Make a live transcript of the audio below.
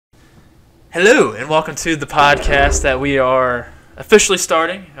Hello, and welcome to the podcast that we are officially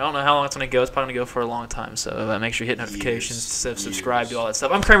starting. I don't know how long it's going to go. It's probably going to go for a long time, so make sure you hit notifications, subscribe, do all that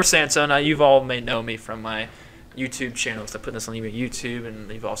stuff. I'm Kramer Sanso. Now, you've all may know me from my YouTube channel, because I put this on YouTube, and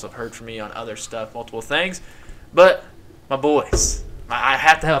you've also heard from me on other stuff, multiple things. But my boys, I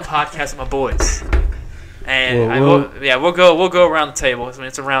have to have a podcast with my boys, and we'll go around the table. I mean,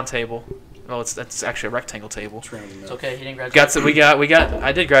 it's a round table. Well, it's actually a rectangle table. It's okay. He didn't graduate. We got.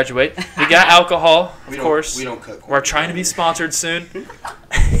 I did graduate. We got alcohol, of course. We don't cut. We're trying to be sponsored soon.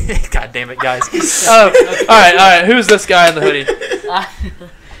 God damn it, guys. All right. Who's this guy in the hoodie?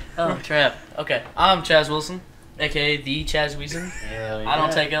 Trav. Okay, I'm Chaz Wilson, aka the Chaz Wilson. I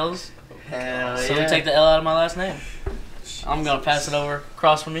don't take L's. So we take the L out of my last name. I'm gonna pass it over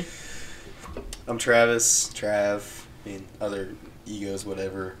across from me. I'm Travis. Trav. I mean, other egos,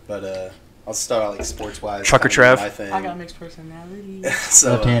 whatever. But I'll start out like sports-wise. Trucker Trav. My thing. I got mixed personality.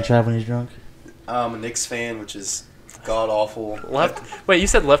 So, left-hand Trav when he's drunk. I'm a Knicks fan, which is god-awful. Wait, you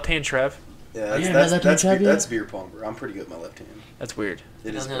said left-hand Trav? Yeah, that's beer pong, bro. I'm pretty good with my left hand. That's weird.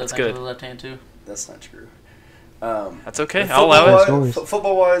 It is. That's good. With the left hand too. That's not true. That's okay. I'll allow it.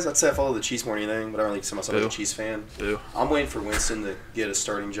 Football-wise, I'd say I follow the Chiefs more than anything, but I don't really consider myself Boo. a Chiefs fan. Boo. I'm waiting for Winston to get a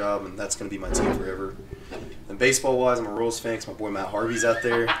starting job, and that's going to be my team forever. And baseball-wise, I'm a Royals fan because my boy Matt Harvey's out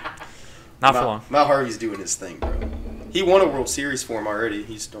there. Not for long. Matt Harvey's doing his thing, bro. He won a World Series for him already.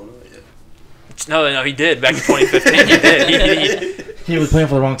 He just don't know it yet. No, he did. Back in 2015, he did. He was playing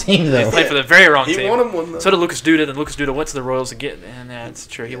for the wrong team, though. He played for the very wrong team. He won him one, though. So did Lucas Duda, and Lucas Duda went to the Royals again, and that's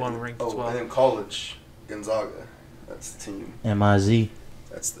true. He won a ring as well. And then college, Gonzaga. That's the team. M-I-Z.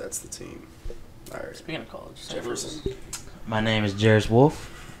 That's the team. All right. Speaking of college, Jefferson. My name is Jerris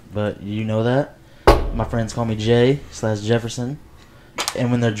Wolf, but you know that. My friends call me Jay/Jefferson.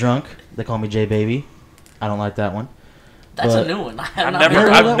 And when they're drunk, they call me J-Baby. I don't like that one. That's but a new one. I've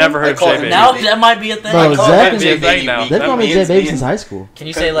never heard of J-Baby. Now that might be a thing. Bro, exactly. J-Baby now. They've called me J-Baby since high school. Can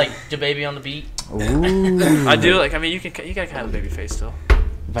you say like J-Baby on the beat? Ooh. I do. Like, I mean, you got to have a baby face still.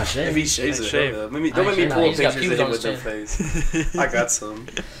 If I shave. If he shaves it, shave. don't make me pull He's got pictures of pubes him on with his no face. I got some.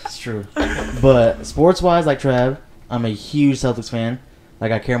 It's true. But sports-wise, like Trav, I'm a huge Celtics fan.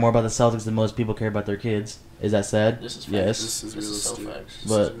 Like, I care more about the Celtics than most people care about their kids. Is that sad? This is facts. Yes. This is This is so realistic. facts.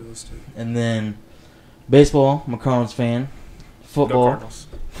 But and then baseball, I'm a Cardinals fan. Go Football, Cardinals.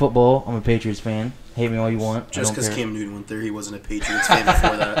 I'm a Patriots fan. Hate me all you want. Just because care. Cam Newton went there, he wasn't a Patriots fan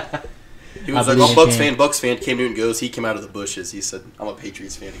before that. He was I like, believe I'm in Bucks fan. Cam Newton goes. He came out of the bushes. He said, I'm a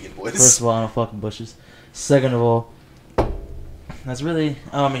Patriots fan again, boys. First of all, I don't fucking bushes. Second of all, that's really.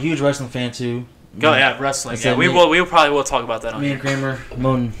 I'm a huge wrestling fan too. Wrestling. So Yeah, we probably will talk about that on Me here. and Kramer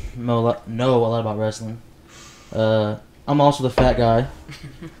know a lot about wrestling. I'm also the fat guy.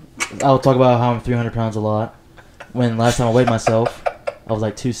 I'll talk about how I'm 300 pounds a lot. When last time I weighed myself, I was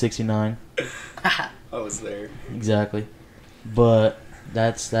like 269. I was there. Exactly. But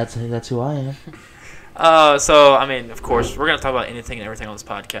that's who I am. So, I mean, of course, we're going to talk about anything and everything on this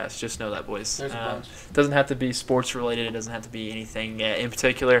podcast. Just know that, boys. There's a bunch. Doesn't have to be sports related. It doesn't have to be anything in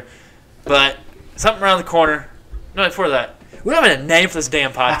particular. But something around the corner. No, before that, we don't have a name for this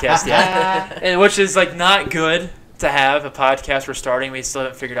damn podcast yet, and which is like not good to have a podcast we're starting. We still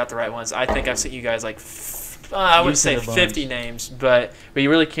haven't figured out the right ones. I think I've sent you guys like I wouldn't say 50 names, but we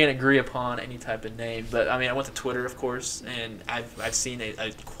really can't agree upon any type of name. But I mean, I went to Twitter, of course, and I've seen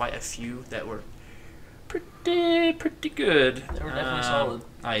quite a few that were pretty good. They were definitely solid.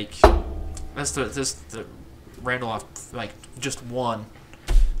 Like that's the Randall off like just one.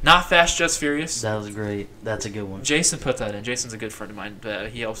 Not Fast, Just Furious. That was great. That's a good one. Jason put that in. Jason's a good friend of mine.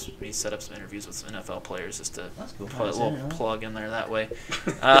 He set up some interviews with some NFL players just to Cool. put a little plug in there that way.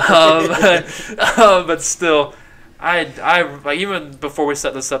 But still, I like even before we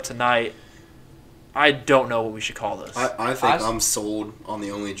set this up tonight, I don't know what we should call this. I think I'm sold on the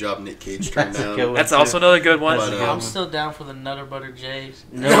only job Nick Cage turned That's a down. good one. That's also another good one. But, I'm still down for the Nutter Butter Jays.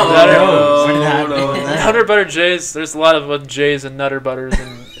 No, No. we're not doing that. Nutter Butter Jays. There's a lot of Jays and Nutter Butters,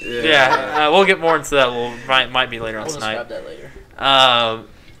 and we'll get more into that. Might be later on We'll tonight. describe that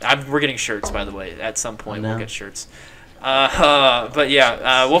later. We're getting shirts, by the way. At some point, we'll get shirts. But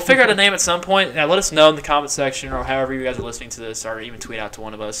yeah, we'll figure out a name at some point. Let us know in the comment section or however you guys are listening to this, or even tweet out to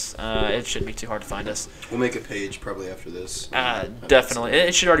one of us. It shouldn't be too hard to find us. We'll make a page probably after this. Definitely.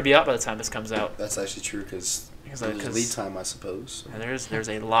 It should already be out by the time this comes out. That's actually true because there's lead time, I suppose. And there's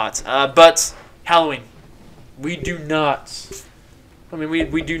a lot. But Halloween, we do not. I mean,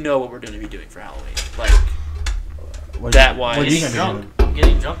 we do know what we're going to be doing for Halloween. Like that wise. What are you Getting gonna drunk.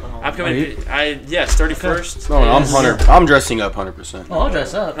 Getting drunk on I'm Halloween. coming. Yes, 31st. No, I'm 100. I'm dressing up 100%. Oh, I'll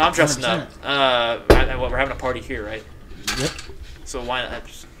dress up. No, I'm dressing 100%. up. We're having a party here, right? Yep. So why not?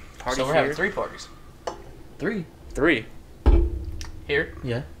 party So we're here. having 3 parties. 3. 3. Here,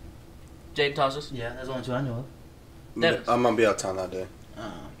 Yeah. Jaden tosses. Yeah, there's only 2 I know of. Devin. I'm gonna be out of town that day.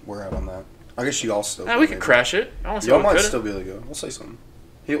 We're out on that. I guess you all still. Nah, we could crash it. I want to see Y'all what we might could. still be able to go. We'll say something.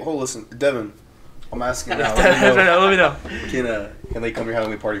 He'll listen. Devin, I'm asking now. Let me know. Can they come to your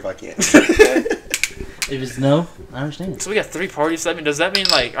Halloween party if I can't? If it's no, I understand. So we got 3 parties. Does that mean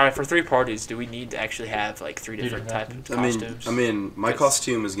like, all right, for 3 parties, do we need to actually have like 3 different types of costumes? I mean, my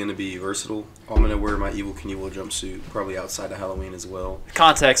costume is gonna be versatile. I'm gonna wear my Evil Knievel jumpsuit, probably outside of Halloween as well.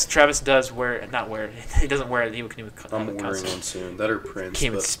 Context: Travis does not wear. He doesn't wear the Evil Knievel I'm wearing costume. one soon. That or Prince. Can't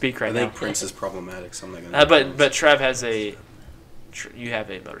even but speak right I now. think Prince is problematic, so I'm not gonna. But Trav has a. You have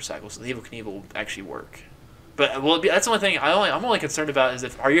a motorcycle, so the Evil Knievel will actually work. But will it be? That's the only thing I'm only concerned about is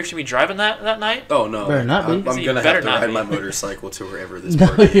are you actually be driving that night? Oh no! Better not be. I'm gonna Better have to not ride be. my motorcycle to wherever this No,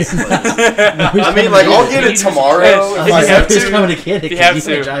 party is. you're Like, not. I mean, like I'll get it tomorrow. If if I have He's to. coming to get it. If you 'cause have ain't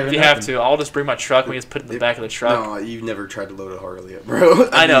to, driving if you have nothing. to, I'll just bring my truck. We just put it in the back of the truck. No, you've never tried to load a Harley up, bro.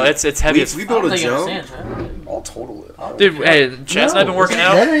 I know mean, it's heavy. We I built don't a think you jump. understand, right? I'll total it. I don't Dude, care. hey, Chaz and I've been working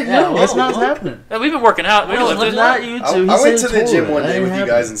out. That ain't, Yeah, no, that's whoa, not whoa. happening. Yeah, we've been working out. We Well, lived look it. Not you two. I He went said to the total. gym one That day ain't with you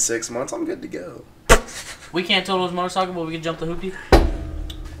happening. guys in 6 months. I'm good to go. We can't total his motorcycle, but we can jump the hoopty.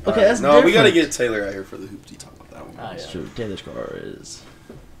 Okay, that's no, we gotta different. get Taylor out here for the hoopty talk about that one. Ah, That's yeah. true. Taylor's car is.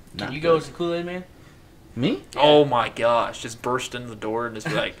 Can not you go good. as the Kool-Aid man? Me? Oh my gosh! Just burst in the door and just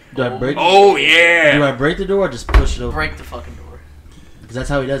be like, Do I break? "Oh Do yeah!" I break the door or just push it over? Break the fucking door. Because that's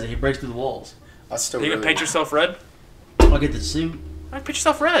how he does it. He breaks through the walls. I still You gonna really. paint yourself red? I'll get the suit. Paint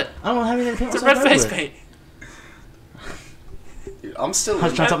yourself red. I don't have anything to paint It's a myself red out face with. paint. Dude, I'm still. I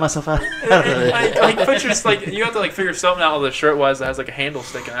was trying to talk myself out. like put your you have to like figure something out with the shirt wise that has like a handle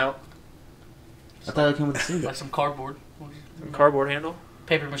sticking out, I thought it came with the suit. Like some cardboard. a cardboard handle.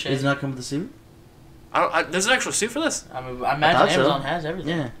 Paper mache. Does it not come with the suit? There's an actual suit for this. I mean, I imagine thought so. Amazon has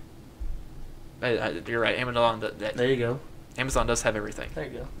everything. Yeah. You're right. Amazon There you go. Amazon does have everything. There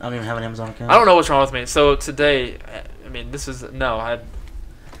you go. I don't even have an Amazon account. I don't know what's wrong with me. So today, I mean, I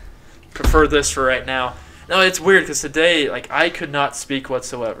prefer this for right now. No, it's weird because today, like, I could not speak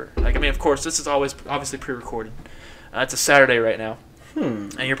whatsoever. Like, I mean, of course, this is always obviously pre-recorded. It's a Saturday right now,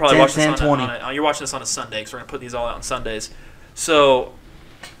 and you're probably 10, watching this 10, on 20. you're watching this on a Sunday because we're gonna put these all out on Sundays. So,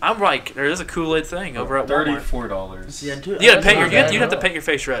 I'm like, there is a Kool-Aid thing over at Walmart. $34. Yeah, dude, You gotta that's paint not your, bad you have to at all. paint your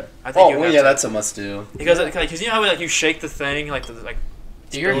face red. I think Oh, you well, have yeah, to. that's a must do. because you know how like you shake the thing like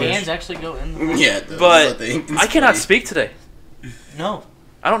Do your Spillage. hands actually go in? The Yeah, it does, But think. I cannot speak today. No.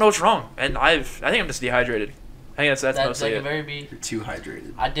 I don't know what's wrong, and I think I'm just dehydrated. I think that's That mostly could it. very be. You're too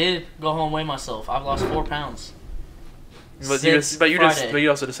hydrated. I did go home and weigh myself. I've lost 4 pounds. But Since but Friday. you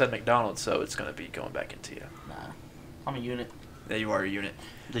also just had McDonald's, so it's gonna be going back into you. Nah. I'm a unit. Yeah, you are a unit.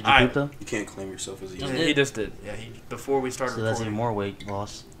 Did you All poop though? You can't claim yourself as a Just unit. did. He just did. Yeah, before we started So that's recording. even more weight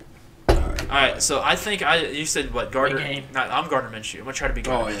loss. All right, so I think you said what Gardner? game. I'm Gardner Minshew. I'm gonna try to be Oh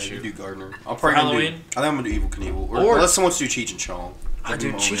Gardner yeah, Minshew. you do Gardner. I'll For probably Halloween? I think I'm gonna do Evil Knievel, Or- unless someone wants to do Cheech and Chong. I That'd be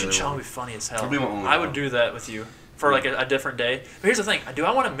do my Cheech only and other Chong one. would be funny as hell. That'd be my only I would one. do that with you for like a different day. But here's the thing: do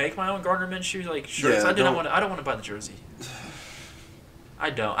I want to make my own Gardner Minshew like shirts? Yeah, I don't want to buy the jersey. I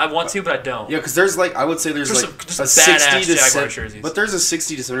don't. I want to, but I don't. Yeah, because there's like I would say there's Just like some a 60 badass to Jaguar 70, jerseys. but there's a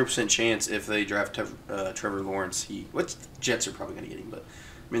 60 to 70% chance if they draft Trevor Lawrence, which Jets are probably gonna get him, but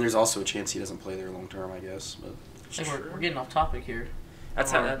I mean there's also a chance he doesn't play there long term, I guess. But I think we're getting off topic here.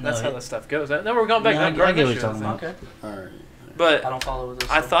 That's Or- how No, this stuff goes. Then we're going back Yeah, to I Gardner get what Minshew. you're talking I think. Okay. all right. But I don't follow with this.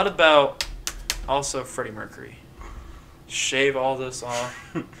 I so. thought about also Freddie Mercury. Shave all this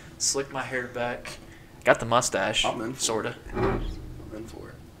off, slick my hair back, got the mustache, I'm in for sorta. I'm in for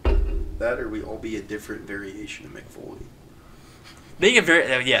it. That or we all be a different variation of Mick Foley. Being a very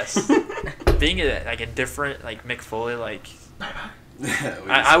yes, being like a different like Mick Foley, like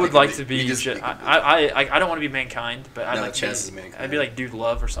I would like to be. I don't want to be Mankind, but I'd No, like to Chaz is Mankind. I'd be like Dude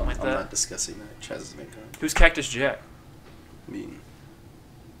Love or something like I'm that. not discussing that. Chaz is Mankind. Who's Cactus Jack? I mean,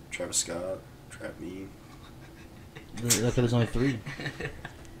 Travis Scott, Trap Me. Look, there's only 3.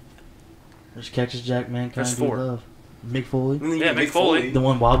 There's Cactus Jack, Mankind, There's Dude 4. Love. Mick Foley. And then you Yeah, get Mick Foley. The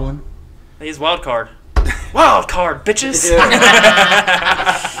one wobbling. He's wild card. Wild card, bitches.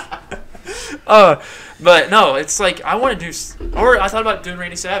 But no, it's like I want to do, or I thought about doing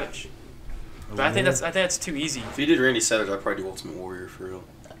Randy Savage, but I think that's too easy. If you did Randy Savage, I'd probably do Ultimate Warrior for real.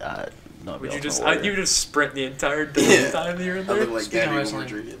 No, Would you Ultimate just Warrior. you just sprint the entire Yeah. time you're in I there? look like Speaking of Gabby when we're wrestling,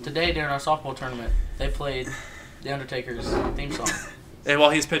 drinking. today during our softball tournament, they played The Undertaker's theme song. And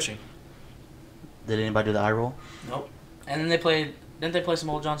while he's pitching, Did anybody do the eye roll? Nope. And then they played. Didn't they play some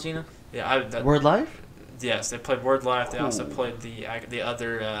old John Cena? yeah, Word Life? yes, they played Word Life. They also Ooh. played the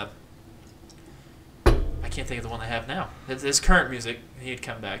other. I can't think of the one they have now. His current music, he'd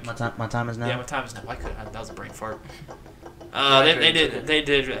come back. My time is now. Yeah, my time is now. That was a brain fart. Yeah, They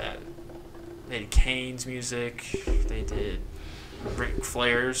did Kane's music. They did Ric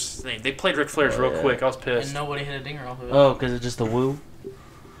Flair's. They played Ric Flair's real quick. I was pissed. And nobody hit a dinger off of it. Oh, because it's just the woo.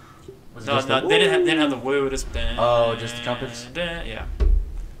 No, they didn't have the woo. Just just the trumpets? Yeah.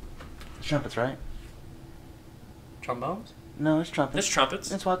 It's trumpets, right? Trombones? No, it's trumpets. It's trumpets.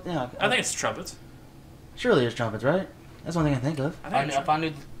 That's what. Yeah. I think it's trumpets. Surely it's trumpets, right? That's one thing I think of. If I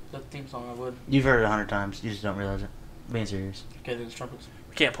knew the theme song, I would. You've heard it 100 times. You just don't realize it. Being serious. Okay, then it's trumpets.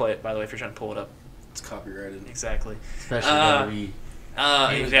 We can't play it, by the way, if you're trying to pull it up. It's copyrighted. Exactly. Especially WWE.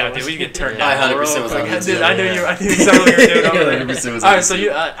 Yeah, dude, we get turned I down. 100% was on Dude, this, I knew yeah. I knew exactly what you were doing. 100% was All on right, so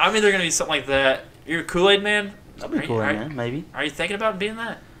this. I'm either gonna be something like that. You're a Kool-Aid man. That'd be cool, man. Maybe. Are you thinking about being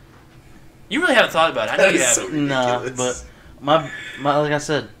that? You really haven't thought about it. I know That you is haven't. so Nah, ridiculous. but my like I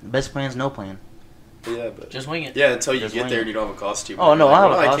said, best plan's no plan. Yeah, but Just wing it. yeah, until you Just get wing there it. and you don't have a costume. Oh, no, You're I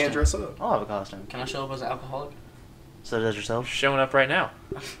have like, a well, I costume. can't dress up. I'll have a costume. Can I show up as an alcoholic? So does yourself. Showing up right now.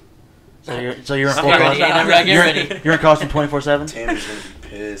 So you're in I'm full not ready. costume. I get ready. You're in costume 24/7. Tammy gonna be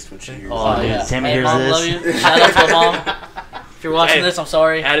pissed when she hears Oh, that. yeah. Tammy Hey, hears Mom, this. love you. Shout out to Mom. If you're watching Hey. this, I'm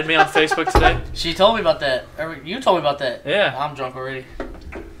sorry. Added me on Facebook today. She told me about that. You told me about that. Yeah. I'm drunk already.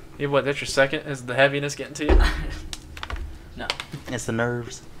 Yeah, what? That's your second? Is the heaviness getting to you? No. It's the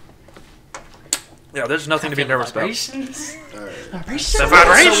nerves. Yeah, there's nothing to be nervous about. Vibrations? Alright. The So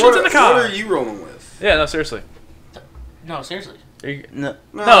vibrations what, in the car. what are you rolling with? Yeah, no, seriously. No, seriously. Are you- No.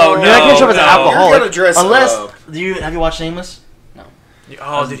 No, You're not gonna show up as an no. alcoholic. You're gonna dress Unless up. have you watched Shameless?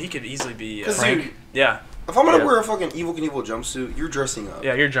 Oh, dude, he could easily be. 'Cause Frank? dude, Yeah, if I'm gonna Yeah. wear a fucking Evil Knievel jumpsuit, you're dressing up.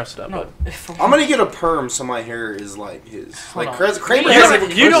 yeah, you're dressed up. No. But I'm gonna get a perm so my hair is like his. Hold Like on. Kramer You has don't- Evil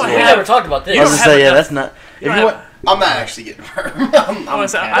you don't Knievel. We have- never talked about this. I was don't gonna have say, yeah, enough- that's not. If don't you want, have- I'm not actually getting a perm. I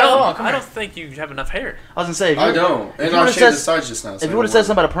was say, Come I here. don't think you have enough hair. I was gonna say, if you, I don't. If And you I would've shaved said- the sides just now. so if you I would have don't said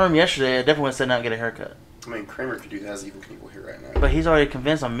something about a perm yesterday, I definitely would have said not get a haircut. I mean, Kramer could do that as Evil Knievel here right now. But he's already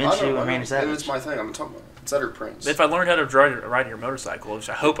convinced on I know, Minshew I and know. Randy And Savage. it's my thing. I'm talking about. It's Utter Prince. If I learned how to ride your motorcycle, which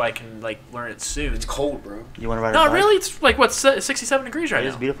I hope I can like learn it soon. It's cold, bro. You want to ride a No, bike? really, it's like what 67 degrees right It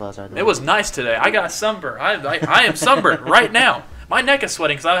is now. beautiful outside. Though. It was nice today. I got sunburn. I am sunburned right now. My neck is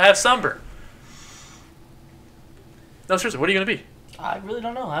sweating because I have sunburn. No, seriously, what are you gonna be? I really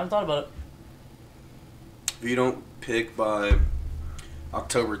don't know. I haven't thought about it. If you don't pick by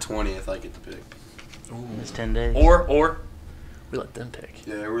October 20th, I get to pick. It's 10 days. Or we let them pick.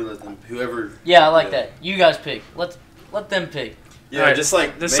 Yeah, we're letting them. Whoever. Yeah, I like that. You guys pick. Let them pick. Yeah, Alright, just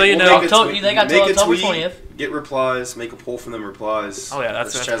like just so you know- make a October- tweet- they got till make a October tweet, 20th. Get replies. Make a poll from them replies. Oh, yeah,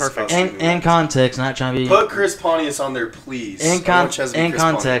 that's Chaz's perfect. costume. In context, not trying to be. Put Chris Pontius on there, please. I want Chaz to be In Chris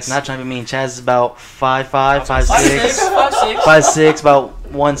context, Pontius. not trying to be mean. Chaz is about 5'5", 5'6", 5'6", 5'6". 5'6", about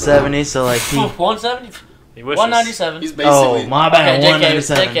 170. So like he. 170, He wishes. 197. He's basically. Oh my bad, Okay,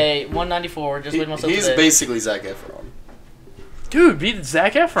 197. JK, 194. Just with myself he's today. basically Zac Efron. Dude, beat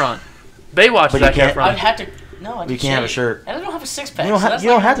Zac Efron. Baywatch But you Zac can't- Efron. I'd have to. No, I You can't have a shirt. And I don't have a six pack. You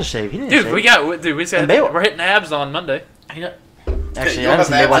don't have to shave. He didn't Dude, shave. we just And Baywatch. we're hitting abs on Monday. Actually, you I don't haven't have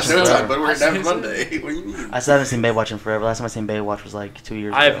seen to Baywatch have in no time, forever. but we're I down see. Monday. What do you mean? I still haven't seen Baywatch in forever. Last time I seen Baywatch was like 2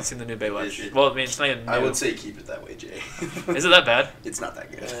 years ago. I haven't seen the new Baywatch. Well, I mean, it's not even new. I would say keep it that way, Jay. Is it that bad? It's not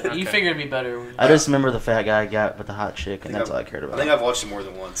that good. Okay. You figured it'd be better. I just remember the fat guy got with the hot chick, and I think that's all I cared I about. think I've watched it more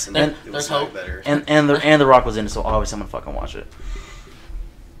than once, and There- it was there's not hope. better. And the Rock was in it, so obviously I'm gonna fucking watch it.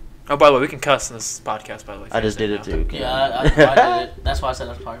 Oh, by the way, we can cuss in this podcast. By the way, I just did it too. Yeah, I did it. That's why I said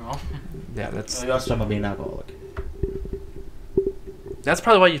I was probably wrong. Yeah, that's We also talking about being an alcoholic.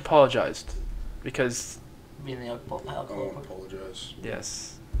 probably why you apologized, because Being the I won't alcohol. apologize.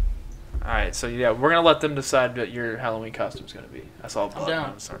 yes. All right, so yeah, we're gonna let them decide what your Halloween costume's gonna be. That's all. I'm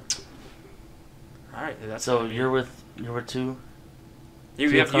down. All right, that's So gonna be- you're with two. you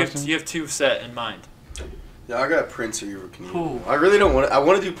two have costumes? you have two set in mind. Yeah, I got Prince or Evil Who? Knievel. I really don't want to. I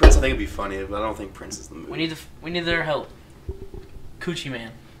want to do Prince. I think it'd be funny, but I don't think Prince is the movie. We need their help. Coochie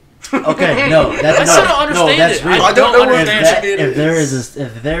Man. Okay, no, that's I still don't no, understand that's it. real. I don't know what understand the it. answer If there is. is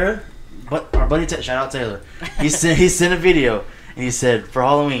if there, but our buddy shout out Taylor, he sent a video and he said for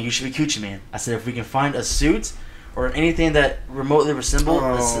Halloween you should be Coochie Man. I said if we can find a suit or anything that remotely resembles,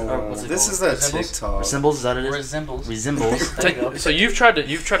 what's it This called? is that Resembles? TikTok. Resembles, is that what it is? Resembles. Resembles. There you go. So you've tried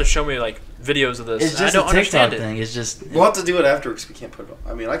to show me like videos of this. It's and I just don't a TikTok understand it. thing. It's just We'll have to do it after because we can't put it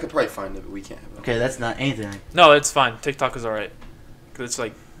on. I mean, I could probably find it, but we can't have it. okay. That's not anything. No, it's fine. TikTok is alright. 'Cause it's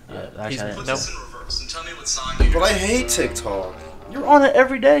like Actually, he's, I nope. didn't- This in reverse and tell me what song you But I hate TikTok. You're on it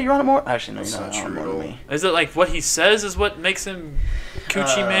every day. You're on it more. Actually, no, That's you're not not on it true more at than all. me. Is it like what he says is what makes him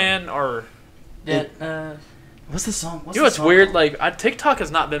Coochie Man, or Yeah, What's the song? What's You know what's the song weird? called? Like, TikTok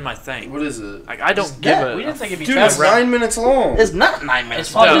has not been my thing. What is it? Like, I don't It's give that. a. We didn't think it'd be Dude, trash. it's 9 minutes long. It's not 9 minutes.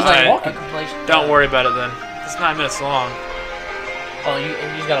 It's probably No, just like I- walking compilation. Don't worry about it then. It's 9 minutes long. Oh, you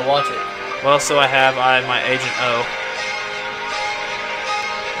just gotta watch it. Well, so I have my Agent O.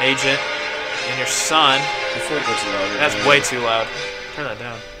 Agent and your son. I feel like that's louder. That's way too loud. Turn that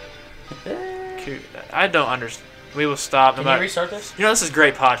down. Cute. I don't understand. We will stop. Can No you matter. restart this? You know, this is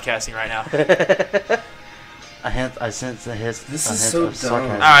great podcasting right now. I sense a hiss. This a is hint so of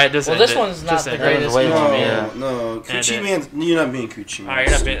sarcasm. All right, just Well, end this it. one's not Just the end it. greatest. Way too No, yeah. no. And Coochie it- Man, you're not being Coochie Man. All right,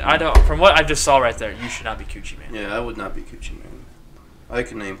 you're not being, I don't. From what I just saw right there, you should not be Coochie Man. Yeah, I would not be Coochie Man. I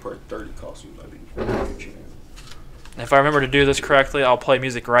can name part 30 costumes I'd be Coochie Man. If I remember to do this correctly, I'll play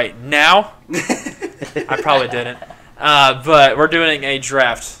music right now. I probably didn't. But we're doing a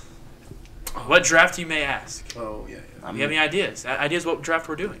draft. What draft, you may ask? Oh, yeah, Do you have any ideas? Ideas what draft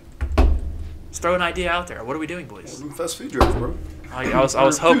we're doing? Let's throw an idea out there. What are we doing, boys? Fast food draft, bro.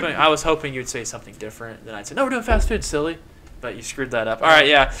 I was hoping you'd say something different. Then I'd say, no, we're doing fast food, silly. But you screwed that up. All right,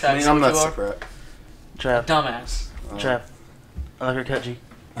 yeah. I mean, I'm not surprised. Trap. Dumbass. Trap. I like her cut, G.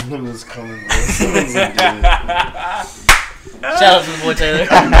 I knew this coming, bro. Shout out to the boy Taylor.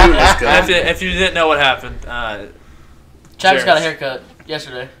 If you didn't know what happened, Travis got a Jerris. haircut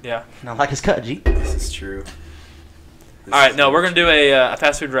yesterday. Yeah. And I like his cut, G. This is true. All right, no, we're gonna do a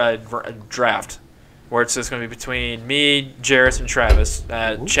fast food draft, where it's just gonna be between me, Jerris, and Travis.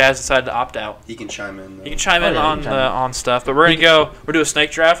 Chaz decided to opt out. He can chime in. Though. You can chime Oh, in yeah, on you can chime in. on stuff, but we're do a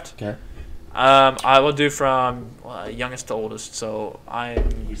snake draft. Okay. I will do from youngest to oldest. So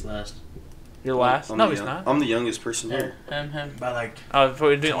He's last. you're last. I'm No, the he's young- not. I'm the youngest person here. Him. By like. Oh,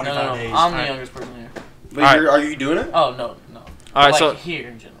 we're doing. 25 days. I'm the Alright. youngest person here. But All right. are you doing it? Oh, no. All right, Like so here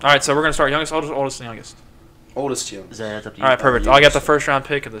in general. all right, so we're gonna start youngest, oldest, and youngest. Oldest young. Is that up to you? All right, perfect. you I got the said. first round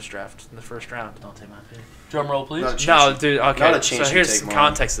pick of this draft in the first round. Don't take my pick. Drum roll, please. Not a chance No, you- dude. Not Okay, a so chance you here's take some mine.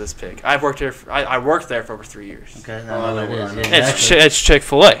 context of this pick. I worked here. I worked there for over 3 years. Okay, Oh, now I know what I it know. is. Yeah, exactly. It's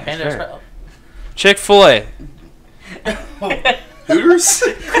Chick-fil-A. Panda Sure. Express. Chick-fil-A. Hooters?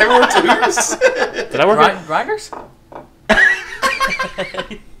 Kramer went to Hooters? Did I work here? Grinders?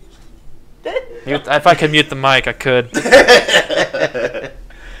 If I could mute the mic, I could.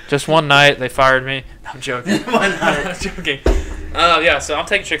 Just one night, they fired me. I'm joking. One night. I'm joking. Yeah, so I'm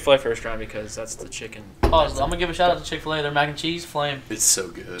taking Chick-fil-A first round because that's the chicken. Pause. I'm going to give a shout out to Chick-fil-A. Their mac and cheese, flame. It's so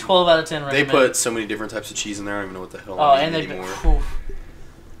good. 12 out of 10 They recommend. put so many different types of cheese in there. I don't even know what the hell Oh, I'm and eating they... anymore. Oof.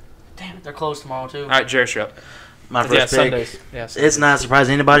 Damn it, they're closed tomorrow, too. All right, Jerris, you're up. My Yeah, first pick. Sundays. Yeah, It's not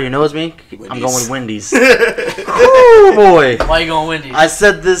surprising anybody who knows me. I'm going with Wendy's. Wendy's. Oh boy! Why you going Wendy's? I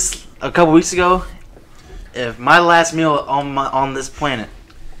said this a couple weeks ago. If my last meal on this planet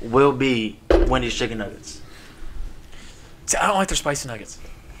will be Wendy's chicken nuggets. See, I don't like their spicy nuggets.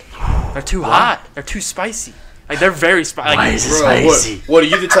 They're too hot. They're too spicy. Like they're very spicy. Why is it Bro, spicy? what are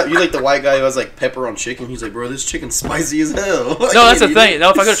you the type? You like the white guy who has like pepper on chicken? He's like, bro, this chicken's spicy as hell. No, that's the thing.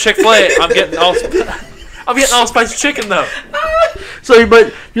 No, if I go to Chick-fil-A, I'm getting all spicy chicken though.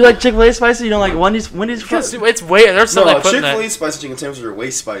 But you like Chick-fil-A spicy? You don't like Wendy's? Wendy's Because it's way there's something No, I put in that. Chick-fil-A spicy chicken sandwiches are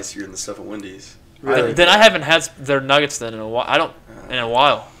way spicier than the stuff at Wendy's. Then I haven't had their nuggets then in a while. I don't in a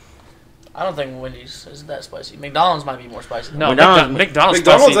while. I don't think Wendy's is that spicy. McDonald's might be more spicy. No, McDonald's- McDonald's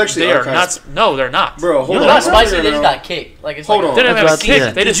McDonald's spicy. actually They are are kinda not. No, they're not. Bro, hold They're on. not spicy. No, They no, just no. got kicked. Like it's Hold like on. They didn't have a That's what I- kick.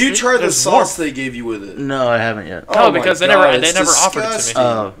 yeah. They Did just, you try the there's sauce warmth. they gave you with it? No, I haven't yet. No, my because they God, never it's offered it to me. disgusting.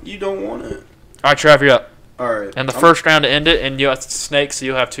 Oh. You don't want it. All right, Trav, you're up. All right. And the first round to end it, and you have snakes, so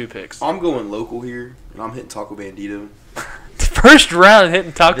you'll have 2 picks. I'm going local here, and I'm hitting Taco Bandito. First round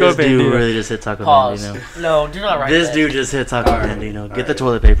hitting Taco This dude Bandito. really just hit Taco pause. Bandito. No, do not write This that. dude just hit Taco Alright, Bandito. Get the alright.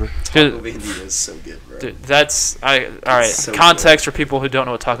 toilet paper. Taco Bandito is so good, bro. Dude, that's all right. so Context for people who don't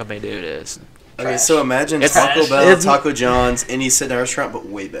know what Taco Bandito is. Okay, so imagine It's Taco trash. Bell, It's- Taco John's, any sit-down restaurant, but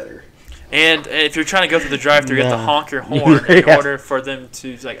way better. And if you're trying to go through the drive-thru, you have to No. honk your horn in Yeah. order for them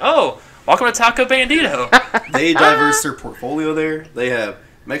to be like, "Oh, welcome to Taco Bandito." They diverse their portfolio there. They have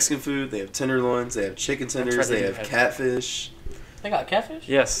Mexican food, they have tenderloins, they have chicken tenders, right, they they have have- catfish. They got catfish?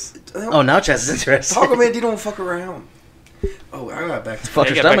 Yes. Oh, now Chaz is interested. Taco Bandito don't fuck around. Oh, I got back to Fuck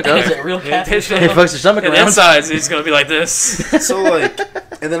Yeah, your get stomach back up. to Is it real catfish? It fucks your stomach And the around. insides, he's gonna be like this. So like,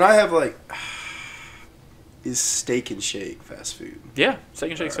 and then I have like, is Steak and Shake fast food? Yeah, Steak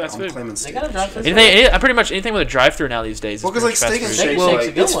and Shake's fast I'm food. claiming They Steak got a and drive-thru. Shake. Anything, pretty much anything with a drive-thru now these days. Well, is because like pretty much Steak and fast Shake, food. Steak and Shake's a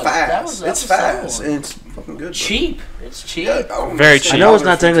like, good it's one. That fast. was- that It's was the second fast, one. and it's fucking good. though. Cheap. It's cheap. Yeah, oh, Very Steak cheap. I know it's and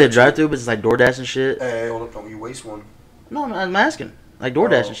not Shake. technically a drive-thru, but it's like DoorDash and shit. Hey, hold up! Don't you waste one. No, I'm asking. like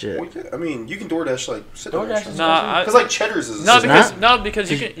DoorDash and shit. Well, yeah, I mean, you can DoorDash like sit down DoorDash restaurants. is No, Because like Cheddar's is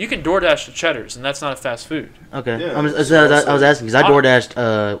because you can DoorDash to Cheddar's, and that's not a fast food. Okay, Yeah, I was asking because I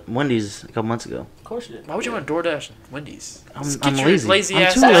DoorDashed Wendy's a couple months ago. Of course you did. Why would you want to DoorDash Wendy's? I'm Just get your lazy. lazy I'm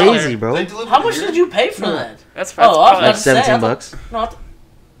ass too out lazy, there. bro. They deliver How much here? did you pay for that? That's Oh, I was probably- about Like to say, I 17 thought- bucks. No, I th-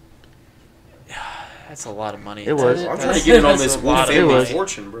 That's a lot of money. It was. I'm trying That's- to get in on that's this a lot of It family was.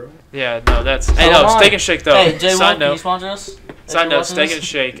 fortune, bro. Yeah, no, that's. Hey, So no, am I. Steak and Shake though. Hey, Jay, Side can you note. sponsor us? Side If note, you're Steak watching and this?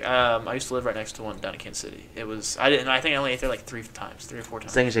 Shake. I used to live right next to one down in Kansas City. It was. I think I only ate there like 3 or 4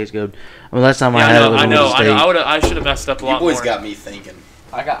 times. Steak and Shake's good. I mean, last time Yeah, I had it was I a know. steak. I should have messed up a You lot boys more. got me thinking.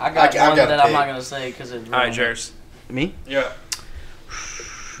 I got I one gotta that I'm pick. not gonna say because it. All right, Jerris. Me? Yeah.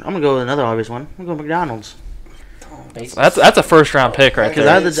 I'm gonna go with another obvious one. I'm gonna go McDonald's. That's a first round pick right Because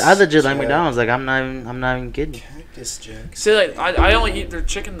there. I legit like Yeah. McDonald's. Like I'm not even kidding. Cactus Jack. See, like I only eat their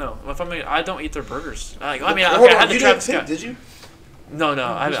chicken though. I don't eat their burgers. Like, I mean, Hold okay, I on, had the you Travis didn't pick, Scott. did you?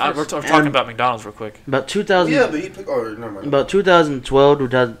 No, we're talking And- about McDonald's real quick. About 2000. Yeah, but you picked. Oh, never mind. About 2012 to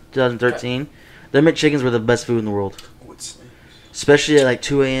 2013, their McChickens were the best food in the world. Oh, it's snakes. Especially at like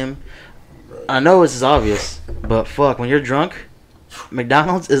 2 a.m. Right. I know this is obvious, but fuck, when you're drunk,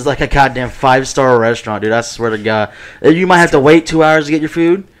 McDonald's is like a goddamn 5-star restaurant, dude. I swear to God. You might have to wait 2 hours to get your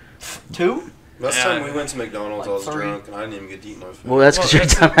food. 2? Last Yeah. time we went to McDonald's, I was Like 3. drunk and I didn't even get to eat my food. Well, that's because you're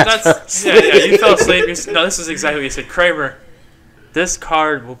dumb. That's yeah. You fell asleep. No, this is exactly what you said, Kramer. This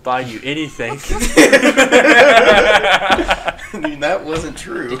card will buy you anything. I mean, that wasn't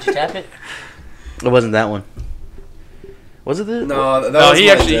true. Did you tap it? It wasn't that one. Was it the? No, that No, was he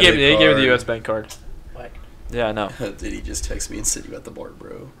my actually gave debit me the card. U.S. bank card. Like, Yeah, I know. Did he just text me and said you at the bar,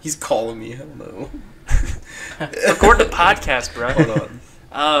 bro? He's calling me. Hell no. Record the podcast, bro. Hold on.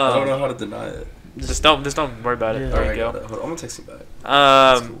 I don't know Um, how to deny it. just don't worry about it. Yeah. There Alright, you hold on. go. I'm gonna text him back.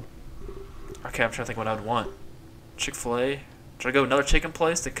 That's cool. Okay, I'm trying to think what I would want. Chick-fil-A. Should I go another chicken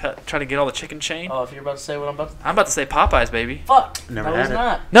place to try to get all the chicken chain? oh, if you're about to say what I'm about to. I'm about to say Popeyes, baby. Fuck. Never no, had it's it.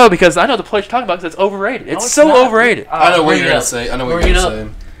 not. No, because I know the place you're talking about because it's overrated. No, It's so not. overrated. All right, I know what bring you're it gonna up. say. I know what Bring you're it gonna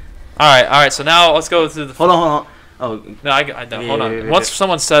up. say. All right. So now let's go through the. Hold on. Oh, No, I don't. Hold on. Yeah. Once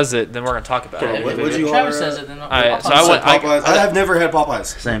someone says it, then we're gonna talk about Okay, it. what'd you Travis holler says at? it, then Alright, so I'll I went- Popeyes. I have never had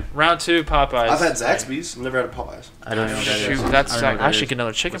Popeyes. same. Round 2, Popeyes. I've had Zaxby's. I've never had a Popeyes. I don't know what that is. Shoot, that's I don't know what I that should is. get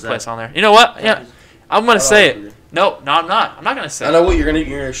another chicken What's place that? on there. You know what? Yeah, I'm gonna I say don't it. agree. No, I'm not. I'm not gonna say I it know what you're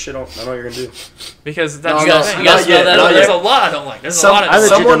gonna shit on. I know what you're gonna do. because that's No, the no, thing. you gotta spell that out There's there. a lot I don't like. There's Some, a lot I of. legit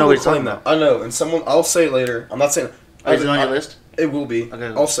don't someone know what will he's talking claim that. I know, and someone. I'll say it later. I'm not saying. Is it on your list? It will be. Okay.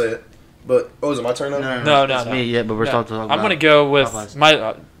 I'll say it. But is it my turn now? No, It's me, yeah, but we're No. talking about I'm gonna go with Popeyes.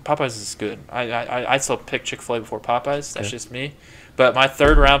 my Popeyes is good. I still pick Chick-fil-A before Popeyes. That's Okay. just me. But my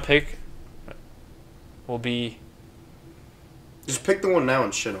third round pick will be Just pick the one now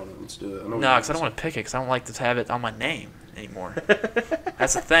and shit on it. Let's do it. no, because I don't want to pick it because I don't like to have it on my name anymore.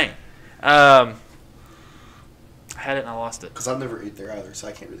 That's the thing. I had it and I lost it. Because I've never ate there either, so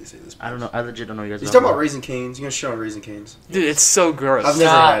I can't really say this. I don't know. I legit don't know what you guys. He's are talking about Raising Cane's. You gonna shit on Raising Cane's? Dude, it's so gross. I've never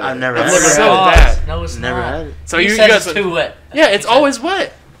Stop. had it. I've never I've had never it. So had it. bad. No, it's Never not. had it. So He you says guys, it's too wet. yeah, it's always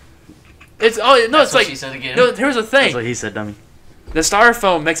wet. It's no, That's it's what like she said again. no. Here's the That's thing: what he said, dummy. the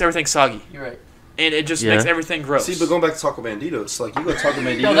styrofoam makes everything soggy, You're right. and it just Yeah. makes everything gross. See, but going back to Taco Bandito, it's like you go to Taco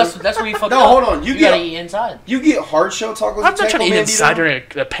Bandito. No, that's where you fuck No, up. hold on. You gotta get eat inside. you get hard shell tacos. I'm at not trying Taco to eat Bandito. inside during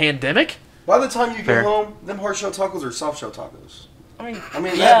a pandemic. By the time you Fair. get home, them hard shell tacos are soft shell tacos. I mean,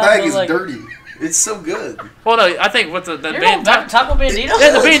 That bag but is like, dirty. It's so good. Well, no, I think with the You're band, on Taco Bandito?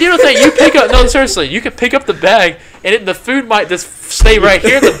 yeah, the bandito thing, you pick up. No, seriously, you can pick up the bag, and the food might just stay right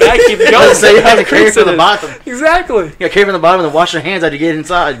here. The bag keeps going. So you have to carry Crease from in the it. bottom. Exactly. You gotta carry from the bottom and then wash your hands after you get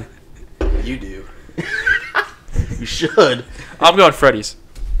inside. You do. You should. I'm going Freddy's.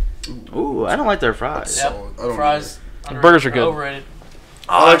 Ooh, I don't like their fries. Yep. I don't Fries. Burgers are good. Overrated.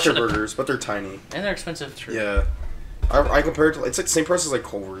 I like their should've- burgers, but they're tiny. And they're expensive. Yeah. I compare it to it's like the same price as like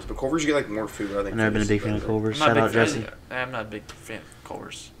Culver's, but Culver's you get like more food. I think. I've never been a Freddy's big is fan of better. Culver's. I'm Shout not a out big Jesse. fan. I'm not a big fan of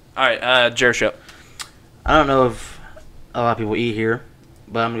Culver's. All right, Jerris Show. I don't know if a lot of people eat here,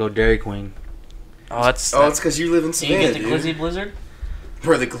 but I'm gonna go Dairy Queen. Oh, that's. Oh, it's because you live in So you Savannah, get the dude. Glizzy Blizzard?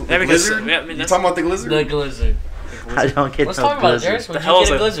 Bro, the Yeah, because- Blizzard? yeah, I mean, You that's- talking about the Blizzard? The Blizzard. I don't get Let's no talk about it, Blizzard. Jerris. What Would the hell you is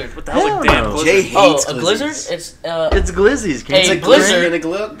get a a Blizzard? What the hell's a Hell damn no. Blizzard? Jay Oh, hates a Glizzies. Blizzard? It's It's Glizzy's, kid. It's a a Blizzard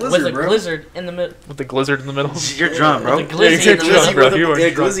Blizzard, with a bro. Blizzard in the middle. With the Blizzard in the middle. You're drunk, bro. With a Glizzy you're in the drunk, middle. bro. With You a, are yeah,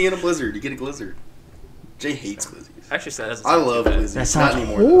 drunk. Glizzy and a Blizzard. You get a Blizzard. Jay hates Glizzies. Actually, that doesn't I sound love too bad. Glizzies. That Not sounds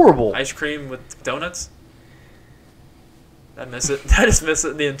anymore, though. horrible. Ice cream with donuts. I miss it. I just miss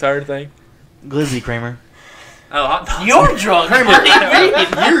it the entire thing. Glizzy, Kramer. Oh, hot dogs. You're drunk. Kramer, What do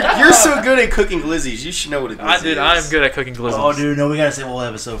you mean? you're so good at cooking Glizzies. You should know what a Glizzy I is. did. I am good at cooking Glizzies. Oh, dude, no, we gotta say whole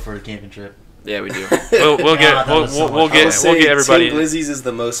episode for a camping trip. Yeah, we do. We'll get everybody. 10 glizzies is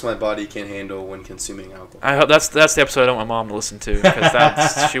the most my body can handle when consuming alcohol. I hope that's the episode I don't want my mom to listen to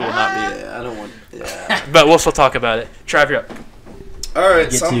because she will not be. Yeah, I don't want. Yeah. But we'll still talk about it. Trav, you're up. All right,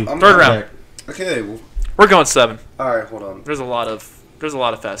 Get so two. I'm Third round. Okay, well, We're going 7. all right, hold on. There's a lot of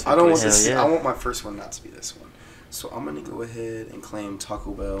fast food I don't want places. this. yeah. I want my first one not to be this one. So I'm gonna go ahead and claim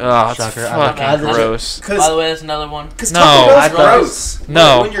Taco Bell. Oh, it's Shocker. fucking I- gross. By the way, that's another one. Because No, Taco I Bell's thought- gross.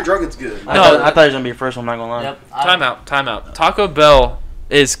 No. When you're drunk, it's good. I No. thought it was gonna be your first one. I'm not gonna lie. Yep. Time out. Taco Bell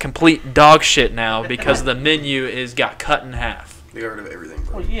is complete dog shit now because the menu got cut in half. They got rid of everything,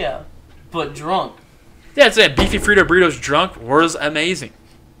 bro. Well, yeah, but drunk. Yeah, it's that beefy Frito burritos drunk was amazing.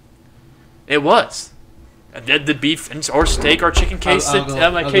 It was. And then the beef or steak or chicken I'll go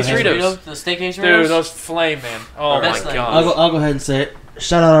quesadillas. Burrito, the steak Doritos. Dude, those flame, man. Oh my Best thing. I'll god. go ahead and say it.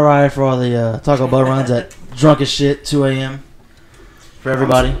 Shout out Orion for all the Taco Bell runs at drunk as shit 2 a.m. for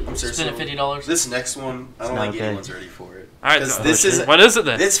everybody. I'm serious. Spend $50. This next one, I don't It's not think okay. anyone's ready for it. All right, 'Cause so this isn't. what is it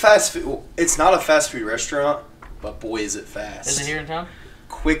then? It's fast food. Well, it's not a fast food restaurant, but boy, is it fast. Is it here in town?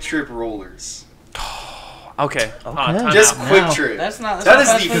 Quick Trip Rollers. Okay. Okay. Just Now- Quick Trip. That's not That is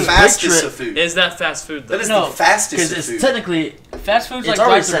fast the food. fastest Quick Trip of food. Is that fast food though? That is No, the fastest Because of it's food. technically Fast food's it's like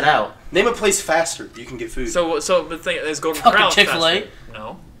already drive-thru. set out. Name a place faster you can get food. So the thing is Golden Fucking Corral. Chick-fil-A. fast food.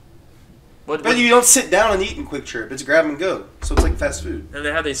 No. What? But you don't sit down and eat in Quick Trip. It's grab and go. So it's like fast food. And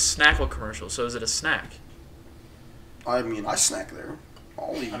they have these snackle commercials. So is it a snack? I mean, I snack there.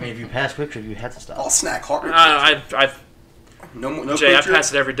 I'll eat. I mean, if you pass Quick Trip, you have to stop. I'll snack hard. I No Jay, I Quick Trip.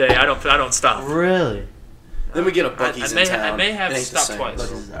 pass it every day. I don't stop. Really? Then we get a Buc-ee's in town. I may have It ain't the stopped same. twice.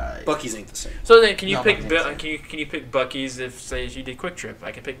 Buc-ee's is alright. Buc-ee's ain't the same. So then, can you No, pick? Buc-ee's Can you pick Buc-ee's if say you did Quick Trip?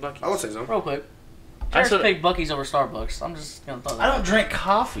 I can pick Buc-ee's. I would say so. Real quick. I Jerris said- picked Buc-ee's over Starbucks. I'm just gonna throw that. I don't out. drink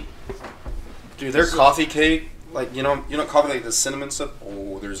coffee. Dude, their coffee cake, like you know coffee like the cinnamon stuff.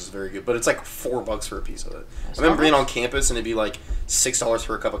 Oh, theirs is very good, but it's like $4 for a piece of it. I remember being on campus and it'd be like $6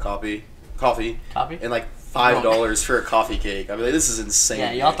 for a cup of coffee, Copy? and like $5 for a coffee cake. I mean, like, this is insane.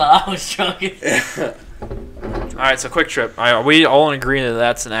 Yeah, y'all thought I was drunk. All right, so Quick Trip. Are we all in agreement that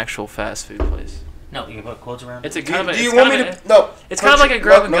that's an actual fast food place? No, You can put quotes around It's it. a do kind of. do you want me to? No. It's kind of like a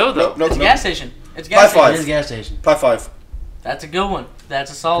grab and go though. No, it's a no. gas station. It's a High gas five. station. It is a gas station. High five. That's a good one. That's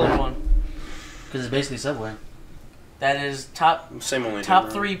a solid one. Because it's basically Subway. That is top Same only. top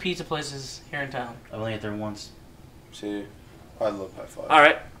different. 3 pizza places here in town. I've only ate there once. See, I love high five. All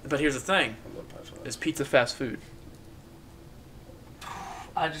right, but here's the thing: I love high five. is pizza fast food?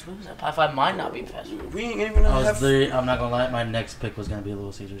 I just realized that High Five might not be fast food. We ain't even I was have. I'm not gonna lie, my next pick was gonna be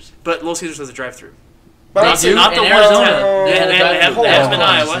Little Caesars. But Little Caesars has a drive-through. But They do? Not the In one. Arizona, They they had a have drive-thru. them in Hold on.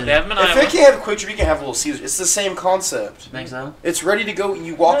 Iowa. They have them in If they Iowa. can't have Quick Trip, you can have Little Caesars. It's the same concept. Think so? It's ready to go.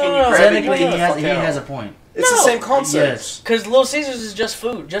 You walk in, you No, grab it, you Technically, get he the fuck has out. a point. It's the No. same concept. Yes. Because Little Caesars is just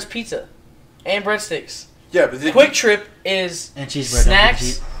food, just pizza, and breadsticks. Yeah, but Quick Trip is And cheeseburger.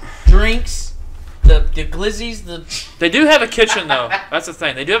 snacks, drinks, the glizzies, the They do have a kitchen though. That's the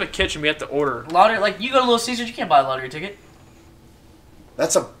thing. They do have a kitchen. We have to order. lottery. Like you go to Little Caesars, you can't buy a lottery ticket.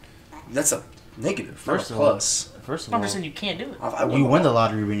 That's a negative. First Not of a all, plus. First of I'm all, just saying you can't do it. you win the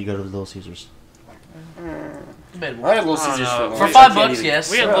lottery when you go to Little Caesars. Debatable. I had Little I don't Caesars know. for For lunch. I $5, can't even-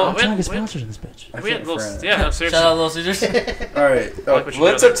 yes. We had Bro, little. I'm trying to get We sponsored in this bitch. I had can't little. friend. Yeah, no, seriously. Shout out Little Caesars. All right. I like what you're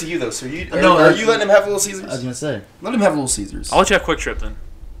Well, it's doing up to you though. So you No, are you letting him have Little I was Caesars? gonna say. Let him have Little Caesars. I'll let you have Quick Trip then.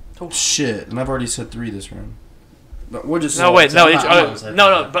 Shit, and I've already said 3 this round. But we're just No, wait, no, I'm it's, not gonna say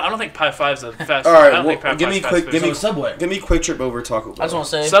no, that. But I don't think Pie Five's a fast. All food. right, I don't think well, Pie give me Five's quick- fast give food. me- So Subway. Give me Quick Trip over Taco Bell. I just want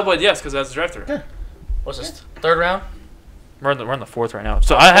to say, Subway, yes, because that's drive-through. Yeah. what's this? Third round? We're in the fourth right now.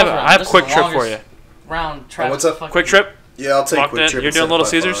 So I have round. I have This is Quick the Trip for longest you. Round. Travis what's up? fucking- Quick Trip. Yeah, I'll take Locked Quick in. Trip. You're doing instead Little of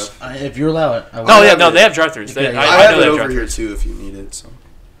Caesars? 5. If you allow it, I will. Oh yeah, have no, it. they have drive-throughs. Yeah, I I have know it they have over here drive-throughs. too if you need it. So.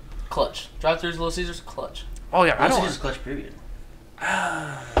 Clutch. Drive-throughs, Little Caesars, clutch. Oh yeah, I Little don't. Caesars clutch period.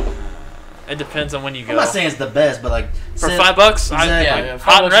 It depends on when you go. I'm not saying it's the best, but like For say- $5, Exactly. Yeah,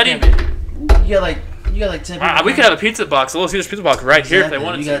 hot and ready. You got like 10 people. We could have a pizza box, a Little Caesars pizza box right here if they Exactly.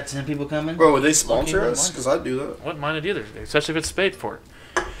 wanted You to. got 10 people coming. Bro, would they sponsor Lucky us? one. Because I'd do that. I wouldn't mind it either, especially if it's paid for it.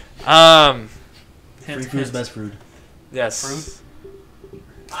 Free food is best food. Yes.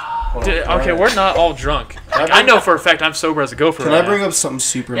 Hold Dude, on. okay, we're not all drunk. Can I Like, I know for a fact I'm sober as a gopher. Can right I bring now. up something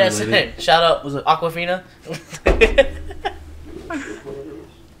super Yes, related? hey, shout out Was it- Aquafina.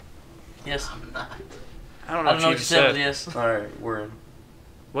 Yes. I don't I know don't know what what you said, but said. yes. All right, we're in.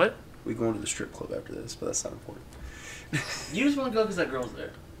 What? We going to the strip club after this, but that's not important. You just want to go because that girl's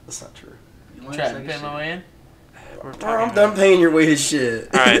there. That's not true. You want Try to to take pay a my shit? way in. We're Bro, I'm talking done paying your way to shit.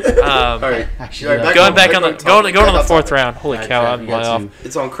 All right. All right. Actually, All right, Going back on the going on the topic. fourth round. Holy Alright, cow! Trav, I'm you way got off. two.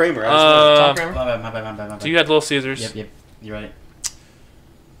 It's on Kramer. Tom Kramer? My bad. So you had Little Caesars. Yep. You're right.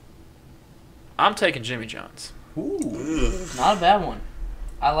 I'm taking Jimmy John's. Ooh. Not a bad one.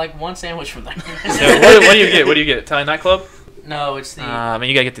 I like one sandwich from there. So what do you get? What do you get? Italian nightclub? No, it's the I mean,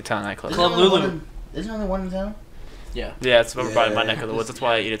 you gotta get the Italian nightclub. Club Lulu. Isn't there only one in town? Yeah. Yeah, it's over by my neck of the woods. That's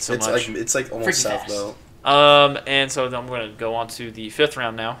why I eat it so much. It's like almost Freaking south fast. though. And so then I'm gonna go on to the 5th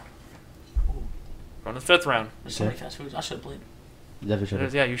round now. Going to the 5th round. There's so many fast foods. I should have played. Definitely should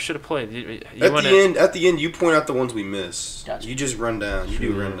have. Yeah, you should have played. You At the end, you point out the ones we miss. Gotcha. You just run down. You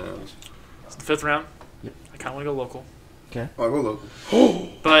do run down. It's the 5th round. Yep. I kind of want to go local. Okay. Oh, I go local.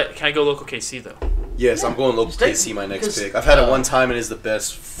 But can I go local KC though? Yes, I'm going local Steak- KC my next because, pick. I've had it one time and it's the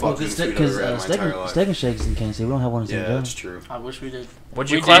best Well, fucking food I've ever had in my entire life. Steak and Shakes in Kansas City. We don't have one in St. Yeah, Joe. that's true. I wish we did. Would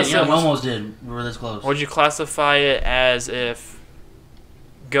We you did, classify? Yeah, we almost did. We were this close. Would you classify it as if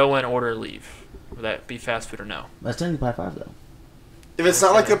go in, order, leave? Would that be fast food or no? That's technically by 5 though. If it's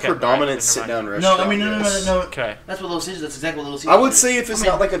not like a Okay, predominant never mind. sit-down No, restaurant, I mean yes. no. Okay. That's what Little Caesars. That's exactly what Little Caesars. I would say if it's I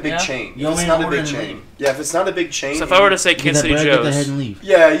mean, not like a big yeah. chain. You If it's only not a order big and chain. leave. Yeah, if it's not a big chain. So if I were to say Get Kansas that City bread, get that head Joe's, and leave.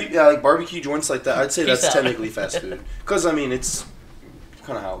 Yeah, like barbecue joints like that, I'd say Peace that's out. technically fast food. Because, I mean, it's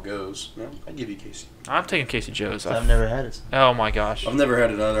kind of how it goes. Yeah, I'd give you Casey. I'm taking Casey Joe's. I've never had it. Oh my gosh. I've never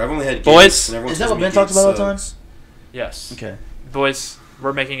had it either. I've only had Boys? Gates, and everyone Is that tells what me Ben talks Gates about all the time? sucks. Yes. Okay. Boys,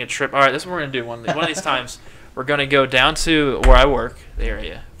 we're making a trip. All right, this is what we're gonna do. One of these times, we're gonna go down to where I work, the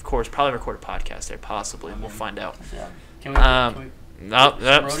area. Of course, probably record a podcast there, possibly. We'll find out. Yeah. Can we? No,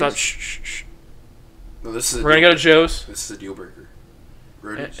 Roadies? stop. Shh. No, this is We're gonna go to Joe's, This is a deal breaker.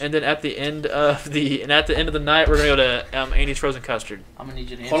 and, Roadies. and then at the end of the night, we're gonna go to Andy's Frozen Custard. I'm gonna need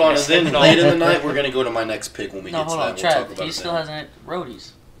you to answer. Hold on, this. and then late in the night, we're going to go to my next pick when we No, get to hold that. on, We'll talk Trav. about He it still then. hasn't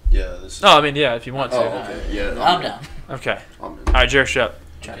roadies. Yeah, this is... No, I mean, yeah, if you want to. Oh, okay. Yeah, I'm down. Okay. I'm in. All right, Jerris, shut up.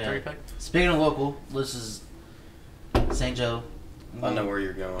 Trav, Okay. 3 pick. Speaking of local, this is St. Joe. I know where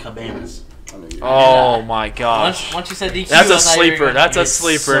you're going. Cabanas. I know you're Oh my gosh. Once you said DQ, That's a I thought you were sleeper. gonna- That's a It's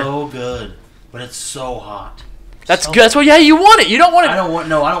sleeper. so good, but it's so hot. That's So- good. That's what. Yeah, you want it. You don't want I it. don't want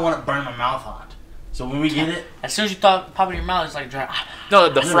it burn my mouth hot. So when we get it, As soon as you pop it in your mouth, it's like dry. No,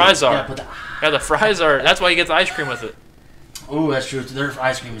 the fries Yeah, are. but Yeah, the fries are. That's why you get the ice cream with it. ooh, that's true. Their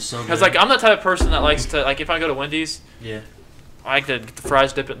ice cream is so good. Because like I'm the type of person that likes to like if I go to Wendy's, yeah. I like to get the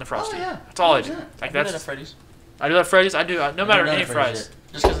fries, dip it in the frosty. Oh, yeah. That's all I do. 100%. Like I do that at that's. Freddy's. I do that at Freddy's. I do. No matter I've any done it for fries. shit.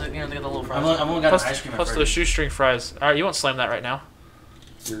 Just because they got the little fries. I've only got Plus, ice cream at plus the Freddy's. shoestring fries. All right, you won't slam that right now.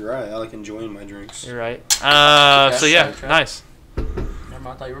 You're right. I like enjoying my drinks. You're right. So yeah, Sorry, Trav. nice. Never mind,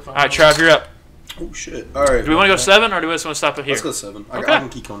 I thought you were fine. All right, Trav, you're up. Oh, shit. All right. Do we want to go 7 or do we just want to stop it here? Let's go 7. Okay. I can